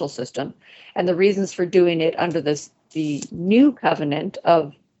sacrificial system and the reasons for doing it under the new covenant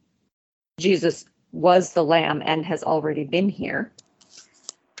of Jesus was the lamb and has already been here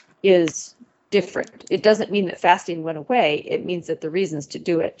is different. It doesn't mean that fasting went away. It means that the reasons to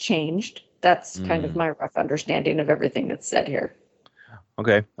do it changed. That's kind of my rough understanding of everything that's said here.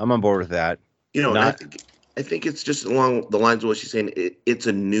 Okay, I'm on board with that. And I think it's just along the lines of what she's saying. It's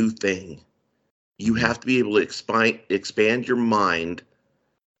a new thing. You have to be able to expand your mind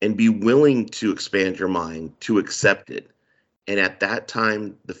and be willing to expand your mind to accept it. And at that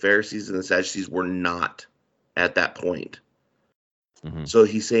time, the Pharisees and the Sadducees were not at that point. Mm-hmm. So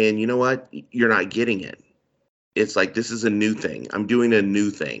he's saying, you know what? You're not getting it. It's like, this is a new thing. I'm doing a new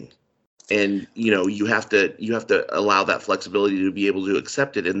thing. And, you have to allow that flexibility to be able to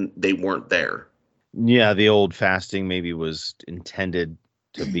accept it. And they weren't there. Yeah, the old fasting maybe was intended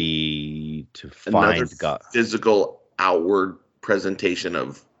to find Another God. Physical outward presentation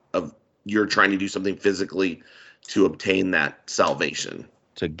of you're trying to do something physically to obtain that salvation.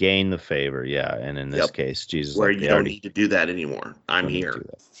 To gain the favor, yeah. And in this case, Jesus, where you don't need to do that anymore. I'm here.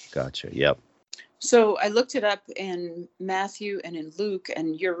 Gotcha. Yep. So I looked it up in Matthew and in Luke,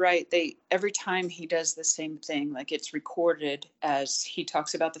 and you're right. Every time he does the same thing, like it's recorded as he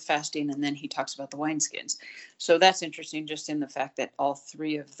talks about the fasting and then he talks about the wineskins. So that's interesting, just in the fact that all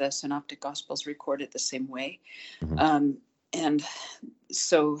three of the synoptic gospels record it the same way. Mm-hmm. And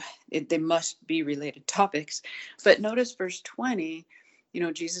so they must be related topics. But notice verse 20,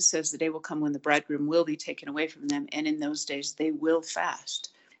 Jesus says the day will come when the bridegroom will be taken away from them. And in those days they will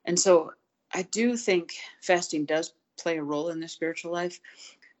fast. And so I do think fasting does play a role in the spiritual life,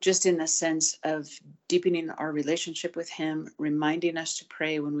 just in the sense of deepening our relationship with him, reminding us to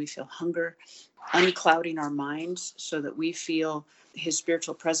pray when we feel hunger, unclouding our minds so that we feel his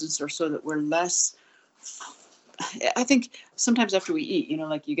spiritual presence, or so that we're less. I think sometimes after we eat,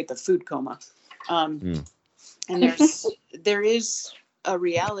 like you get the food coma. And there is a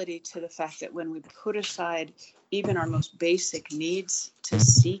reality to the fact that when we put aside even our most basic needs to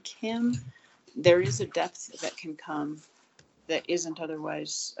seek him, there is a depth that can come that isn't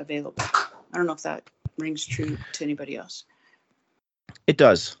otherwise available. I don't know if that rings true to anybody else. It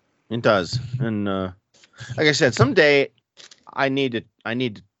does. And like I said, someday I need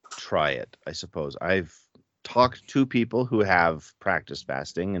to try it, I suppose. I've talked to people who have practiced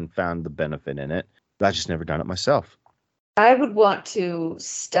fasting and found the benefit in it, but I've just never done it myself. I would want to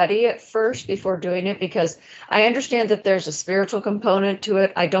study it first before doing it, because I understand that there's a spiritual component to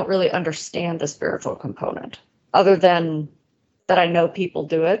it. I don't really understand the spiritual component, other than that I know people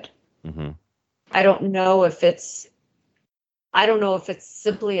do it. Mm-hmm. I don't know if it's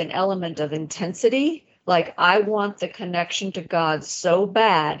simply an element of intensity. Like, I want the connection to God so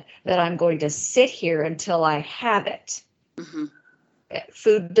bad that I'm going to sit here until I have it. Mm-hmm.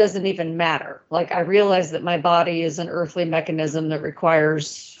 Food doesn't even matter. Like, I realize that my body is an earthly mechanism that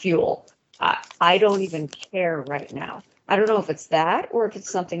requires fuel. I don't even care right now. I don't know if it's that or if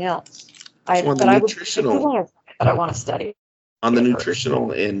it's something else. I want to study. On the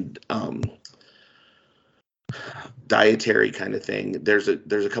nutritional and dietary kind of thing, there's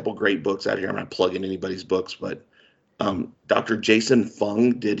a couple great books out here. I'm not plugging anybody's books, but Dr. Jason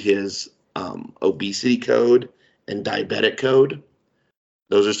Fung did his obesity code and Diabetic Code.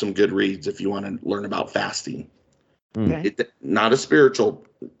 Those are some good reads if you want to learn about fasting. Okay. Not a spiritual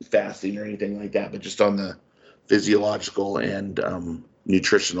fasting or anything like that, but just on the physiological and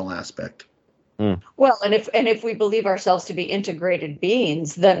nutritional aspect. Well, and if we believe ourselves to be integrated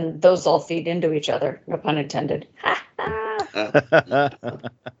beings, then those all feed into each other. No pun intended.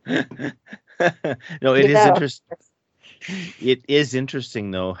 No, it is Yeah. interesting. It is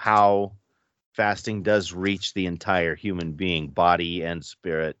interesting though how fasting does reach the entire human being, body and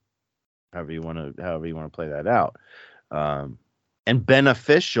spirit, however you want to play that out, and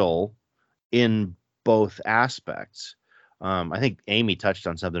beneficial in both aspects. I think Amy touched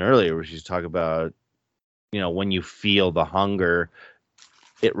on something earlier where she's talking about, when you feel the hunger,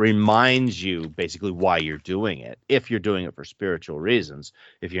 it reminds you basically why you're doing it. If you're doing it for spiritual reasons,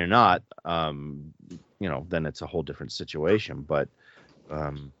 if you're not, then it's a whole different situation. But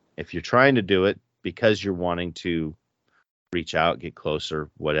if you're trying to do it because you're wanting to reach out, get closer,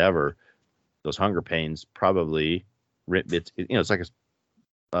 whatever, those hunger pains probably, it's like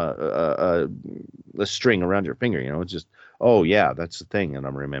a string around your finger. It's just, oh yeah, that's the thing that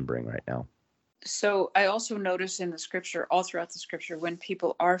I'm remembering right now. So I also notice in the scripture, all throughout the scripture, when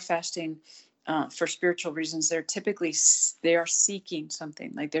people are fasting for spiritual reasons, they are seeking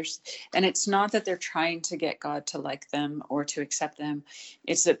something. And it's not that they're trying to get God to like them or to accept them.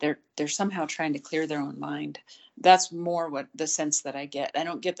 It's that they're somehow trying to clear their own mind. That's more what the sense that I get. I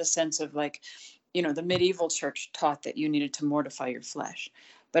don't get the sense of the medieval church taught that you needed to mortify your flesh.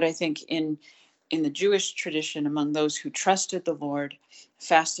 But I think in the Jewish tradition, among those who trusted the Lord,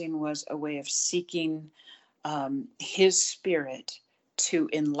 fasting was a way of seeking his spirit to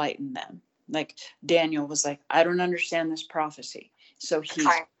enlighten them. Like Daniel was like, I don't understand this prophecy. So he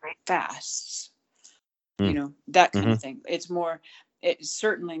fasts, that kind of thing. It's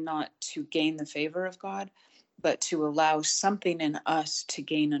certainly not to gain the favor of God, but to allow something in us to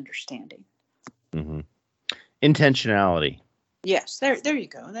gain understanding. Mm-hmm. Intentionality. Yes, there you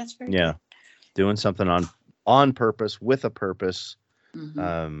go. That's very good. Doing something on purpose, with a purpose.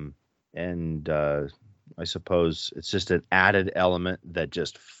 Mm-hmm. And I suppose it's just an added element that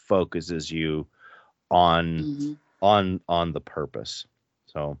just focuses you on the purpose.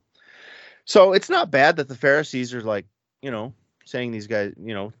 So it's not bad that the Pharisees are like, saying these guys, I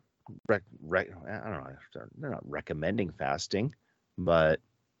don't know, they're not recommending fasting, but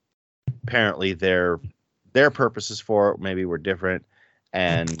apparently their purposes for it maybe were different,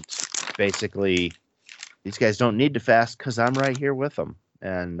 and basically these guys don't need to fast because I'm right here with them.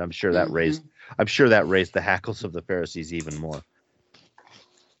 And I'm sure that raised the hackles of the Pharisees even more.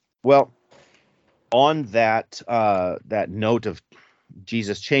 Well, on that note of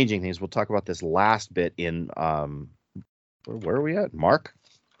Jesus changing things, we'll talk about this last bit in where are we at? Mark?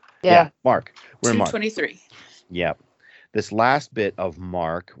 Yeah. Mark. We're in Mark. 2:23. Yeah. This last bit of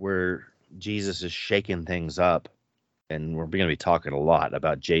Mark where Jesus is shaking things up, and we're going to be talking a lot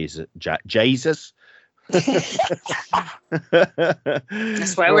about Jesus. That's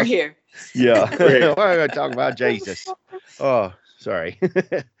why we're here. Yeah. Why are we going to talk about Jesus? Oh, sorry.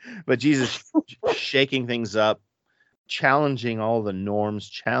 But Jesus shaking things up, challenging all the norms,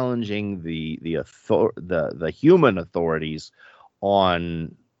 challenging the human authorities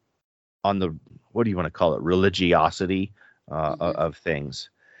on the, what do you want to call it, religiosity of things.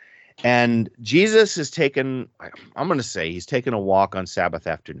 And Jesus has taken, I'm going to say he's taken a walk on Sabbath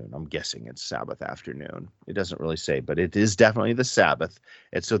afternoon. I'm guessing it's Sabbath afternoon. It doesn't really say, but it is definitely the Sabbath.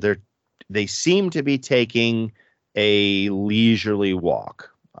 And so they seem to be taking a leisurely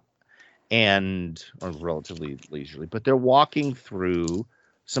walk, or relatively leisurely, but they're walking through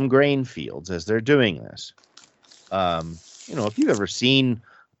some grain fields as they're doing this. If you've ever seen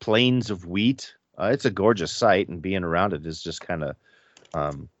plains of wheat, it's a gorgeous sight, and being around it is just kind of,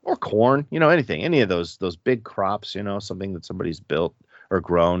 or corn, anything, any of those big crops, something that somebody's built or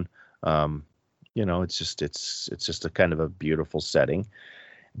grown. It's just a kind of a beautiful setting.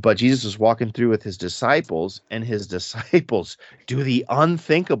 But Jesus was walking through with his disciples, and his disciples do the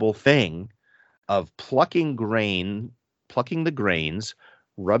unthinkable thing of plucking the grains,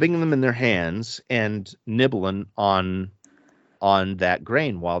 rubbing them in their hands, and nibbling on that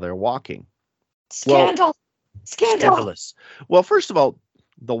grain while they're walking. Scandalous. Well, first of all,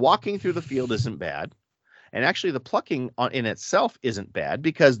 the walking through the field isn't bad. And actually the plucking in itself isn't bad,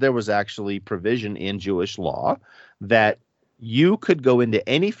 because there was actually provision in Jewish law that you could go into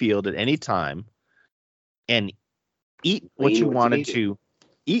any field at any time and eat what you wanted to,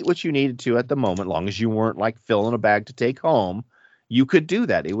 eat what you needed to at the moment, long as you weren't like filling a bag to take home. You could do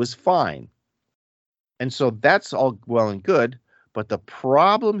that. It was fine. And so that's all well and good. But the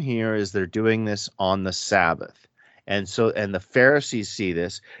problem here is they're doing this on the Sabbath. And the Pharisees see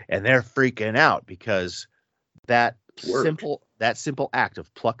this and they're freaking out because that Worked. simple act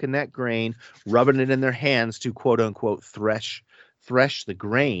of plucking that grain, rubbing it in their hands to quote unquote thresh the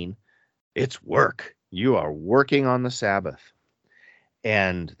grain, it's work. You are working on the Sabbath.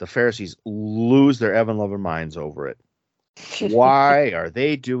 And the Pharisees lose their ever loving minds over it. Why are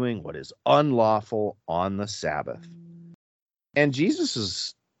they doing what is unlawful on the Sabbath? And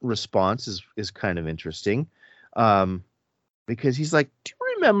Jesus's response is kind of interesting, because he's like, do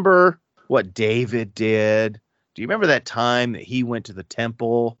you remember what David did? Do you remember that time that he went to the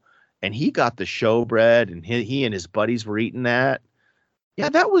temple and he got the showbread and he and his buddies were eating that? Yeah,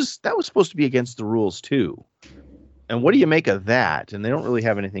 that was supposed to be against the rules too. And what do you make of that? And they don't really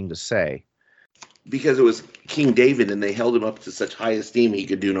have anything to say. Because it was King David and they held him up to such high esteem he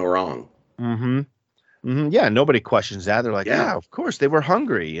could do no wrong. Mm-hmm. Mm-hmm. Yeah, nobody questions that. They're like, Yeah. yeah, of course they were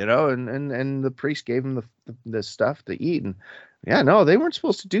hungry, and the priest gave them the stuff to eat, and yeah, no, they weren't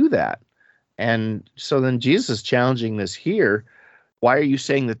supposed to do that. And so then Jesus is challenging this here. Why are you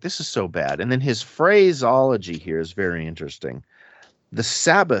saying that this is so bad? And then his phraseology here is very interesting. The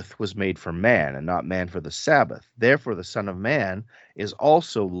Sabbath was made for man and not man for the Sabbath. Therefore, the Son of Man is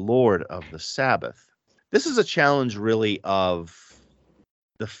also Lord of the Sabbath. This is a challenge really of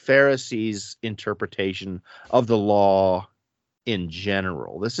the Pharisees' interpretation of the law in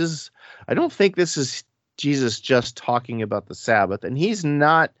general. I don't think this is Jesus just talking about the Sabbath, and he's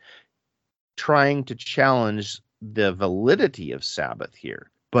not trying to challenge the validity of Sabbath here,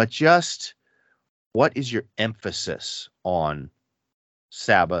 but just what is your emphasis on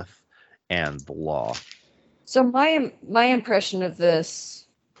Sabbath and the law? So my impression of this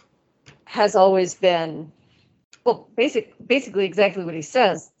has always been, well, basically exactly what he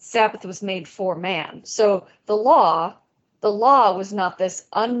says. Sabbath was made for man. So the law was not this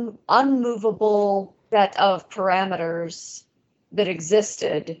unmovable set of parameters that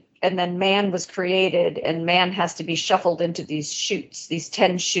existed, and then man was created, and man has to be shuffled into these chutes, these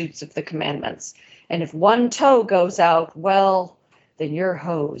 10 chutes of the commandments. And if one toe goes out, well, then you're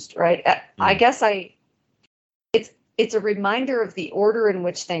hosed, right? I guess it's a reminder of the order in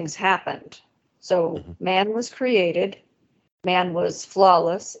which things happened. So man was created, man was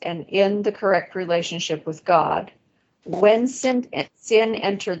flawless and in the correct relationship with God. When sin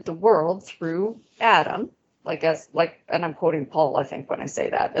entered the world through Adam, and I'm quoting Paul, I think, when I say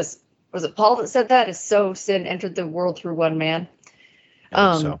that. Was it Paul that said that? Is so sin entered the world through one man?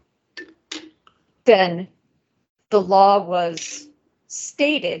 I think so. Then the law was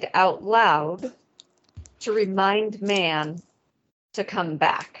stated out loud to remind man to come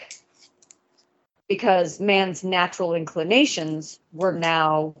back, because man's natural inclinations were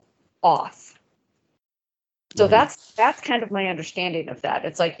now off. So that's kind of my understanding of that.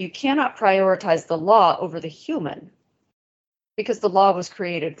 It's like you cannot prioritize the law over the human, because the law was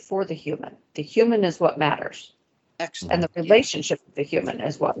created for the human. The human is what matters. Excellent. And the relationship with the human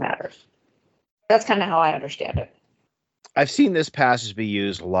is what matters. That's kind of how I understand it. I've seen this passage be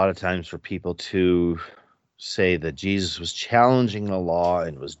used a lot of times for people to say that Jesus was challenging the law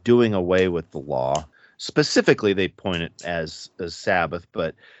and was doing away with the law. Specifically, they point it as Sabbath,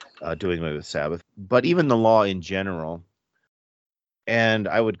 but doing away with Sabbath, but even the law in general. And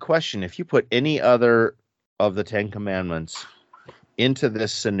I would question, if you put any other of the 10 commandments into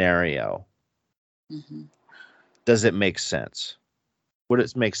this scenario, does it make sense? Would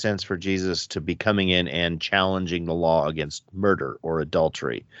it make sense for Jesus to be coming in and challenging the law against murder or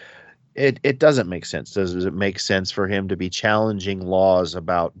adultery? It doesn't make sense. Does it make sense for him to be challenging laws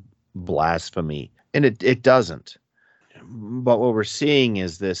about blasphemy? And it doesn't. But what we're seeing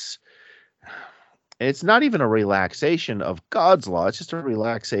is this. It's not even a relaxation of God's law. It's just a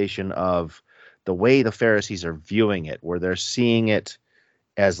relaxation of the way the Pharisees are viewing it, where they're seeing it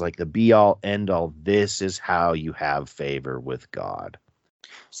as like the be all end all. This is how you have favor with God.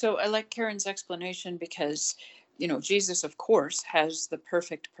 So I like Karen's explanation because, Jesus, of course, has the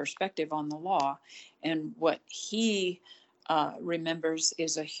perfect perspective on the law. And what he remembers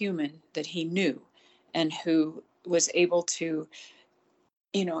is a human that he knew and who was able to,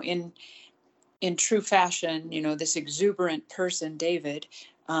 in true fashion, this exuberant person, David,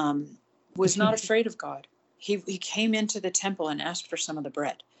 was not afraid of God. He came into the temple and asked for some of the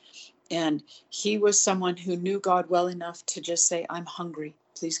bread. And he was someone who knew God well enough to just say, I'm hungry.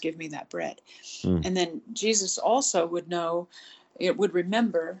 Please give me that bread. And then Jesus also would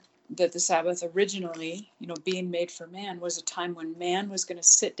remember that the Sabbath originally, being made for man, was a time when man was going to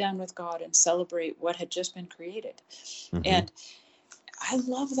sit down with God and celebrate what had just been created. And I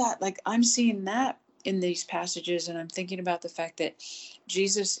love that. Like, I'm seeing that in these passages, and I'm thinking about the fact that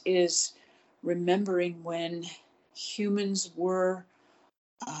Jesus is remembering when humans were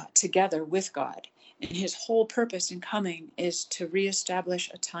together with God. And his whole purpose in coming is to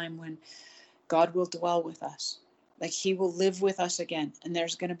reestablish a time when God will dwell with us. Like he will live with us again. And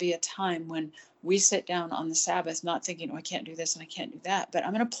there's going to be a time when we sit down on the Sabbath, not thinking, oh, I can't do this and I can't do that, but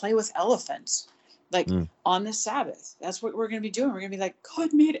I'm going to play with elephants. Like on the Sabbath, that's what we're going to be doing. We're going to be like,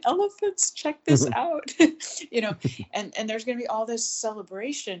 God made elephants. Check this out. And there's going to be all this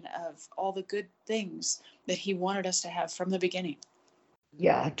celebration of all the good things that he wanted us to have from the beginning.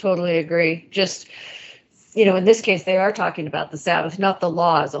 Yeah, I totally agree. Just, in this case, they are talking about the Sabbath, not the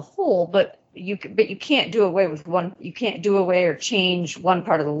law as a whole, but you can't do away with one. You can't do away or change one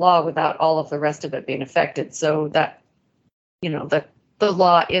part of the law without all of the rest of it being affected. So that, the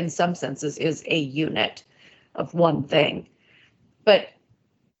law in some senses is a unit of one thing. But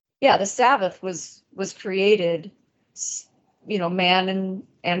yeah, the Sabbath was created, man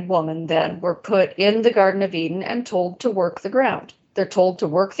and woman then were put in the Garden of Eden and told to work the ground. They're told to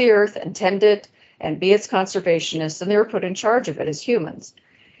work the earth and tend it and be its conservationists, and they were put in charge of it as humans.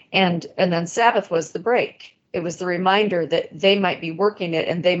 And then Sabbath was the break. It was the reminder that they might be working it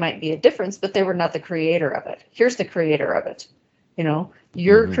and they might be a difference, but they were not the creator of it. Here's the creator of it.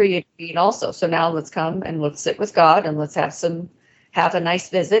 You're created being also. So now let's come and let's sit with God and let's have a nice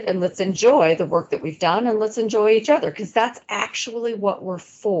visit and let's enjoy the work that we've done and let's enjoy each other, because that's actually what we're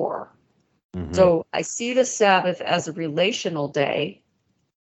for. So I see the Sabbath as a relational day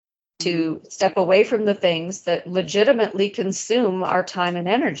to step away from the things that legitimately consume our time and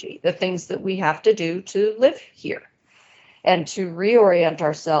energy, the things that we have to do to live here, and to reorient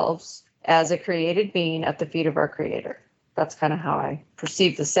ourselves as a created being at the feet of our Creator. That's kind of how I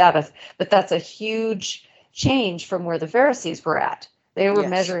perceive the Sabbath. But that's a huge change from where the Pharisees were at. They were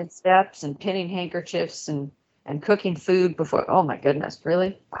measuring steps and pinning handkerchiefs and cooking food before. Oh, my goodness.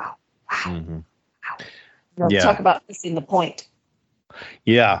 Really? Wow. Wow. Talk about missing the point.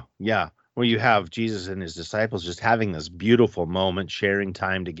 Yeah. Well, you have Jesus and his disciples just having this beautiful moment, sharing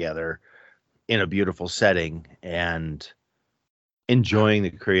time together in a beautiful setting and enjoying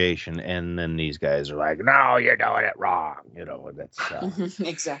the creation. And then these guys are like, no, you're doing it wrong. That's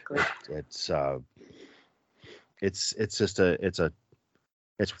exactly. It's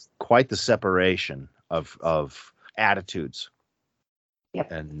quite the separation of attitudes. Yep.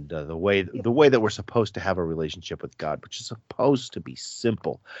 And the way that we're supposed to have a relationship with God, which is supposed to be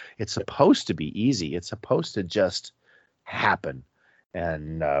simple. It's supposed to be easy. It's supposed to just happen.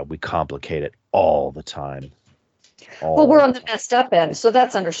 And we complicate it all the time. Well, we're on the messed up end, so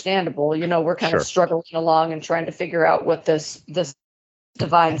that's understandable. We're kind of struggling along and trying to figure out what this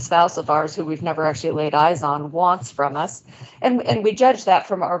divine spouse of ours, who we've never actually laid eyes on, wants from us. And we judge that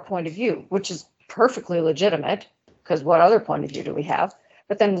from our point of view, which is perfectly legitimate, because what other point of view do we have?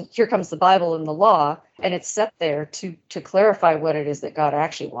 But then here comes the Bible and the law, and it's set there to clarify what it is that God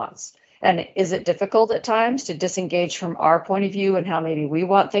actually wants. And is it difficult at times to disengage from our point of view and how maybe we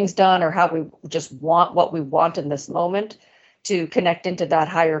want things done, or how we just want what we want in this moment, to connect into that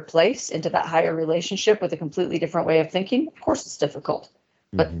higher place, into that higher relationship with a completely different way of thinking? Of course it's difficult,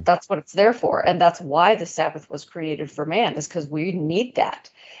 but that's what it's there for. And that's why the Sabbath was created for man, is because we need that.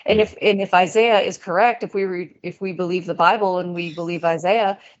 And if Isaiah is correct, if we believe the Bible and we believe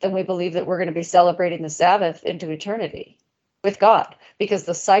Isaiah, then we believe that we're going to be celebrating the Sabbath into eternity with God, because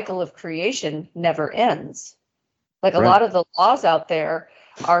the cycle of creation never ends. Like a lot of the laws out there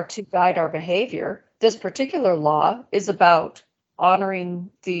are to guide our behavior. This particular law is about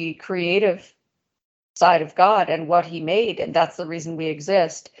honoring the creative side of God and what he made, and that's the reason we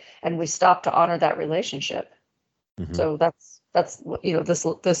exist, and we stop to honor that relationship. So that's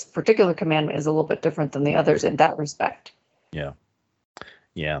this particular commandment is a little bit different than the others in that respect. Yeah.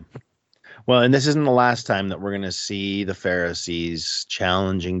 Well, and this isn't the last time that we're going to see the Pharisees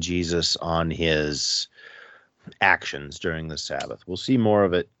challenging Jesus on his actions during the Sabbath. We'll see more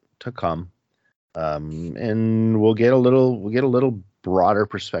of it to come, and we'll get a little broader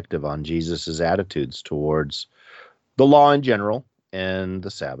perspective on Jesus's attitudes towards the law in general and the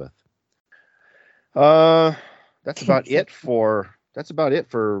Sabbath. That's about it for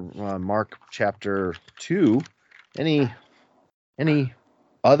Mark chapter 2. Any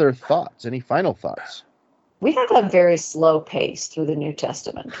other thoughts? Any final thoughts? We have a very slow pace through the New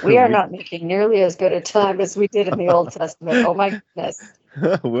Testament. We are not making nearly as good a time as we did in the Old Testament. Oh my goodness.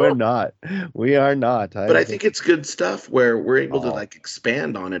 We're not. We are not. But I think it's good stuff where we're able to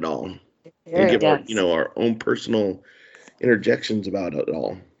expand on it all and give our own personal interjections about it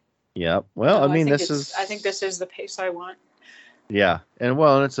all. Yeah. Well, I think this is the pace I want. Yeah. And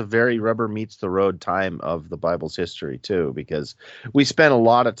it's a very rubber meets the road time of the Bible's history too, because we spent a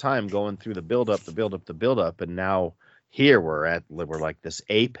lot of time going through the build up, and now here we're like this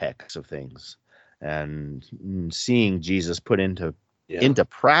apex of things, and seeing Jesus put into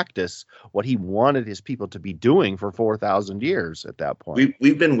practice what he wanted his people to be doing for 4,000 years at that point.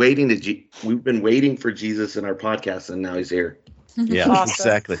 We've been waiting for Jesus in our podcast, and now he's here. Yeah, Awesome.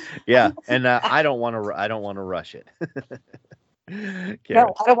 Exactly. Yeah, and I don't want to rush it. No,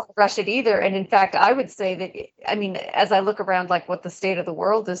 I don't want to rush it either. And in fact, I would say that, as I look around, like what the state of the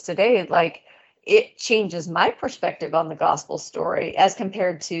world is today, like it changes my perspective on the gospel story as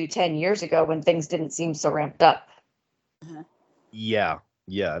compared to 10 years ago when things didn't seem so ramped up. Yeah.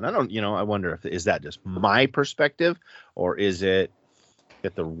 And I wonder is that just my perspective, or is it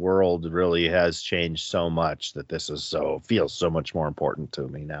that the world really has changed so much that this feels so much more important to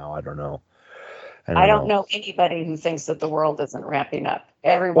me now? I don't know. I don't know anybody who thinks that the world isn't ramping up.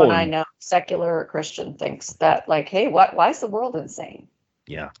 Everyone I know, secular or Christian, thinks that, like, hey, why is the world insane?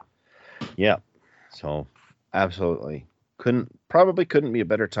 Yeah. So absolutely couldn't be a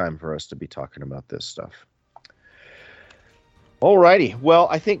better time for us to be talking about this stuff. Alrighty. Well,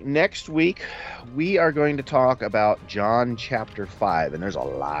 I think next week we are going to talk about John chapter 5, and there's a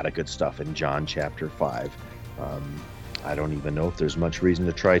lot of good stuff in John chapter 5. I don't even know if there's much reason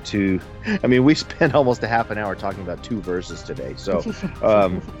to try to. We spent almost a half an hour talking about 2 verses today. So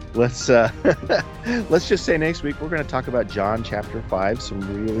let's just say next week we're going to talk about John chapter 5.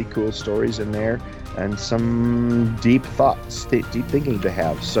 Some really cool stories in there, and some deep thoughts, deep thinking to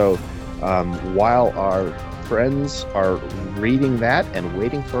have. So while our friends are reading that and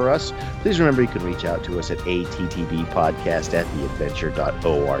waiting for us, please remember you can reach out to us at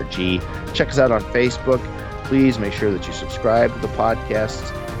attbpodcast@theadventure.org. Check us out on Facebook. Please make sure that you subscribe to the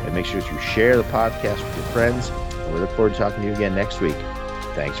podcasts, and make sure that you share the podcast with your friends. And we look forward to talking to you again next week.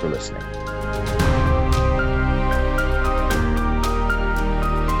 Thanks for listening.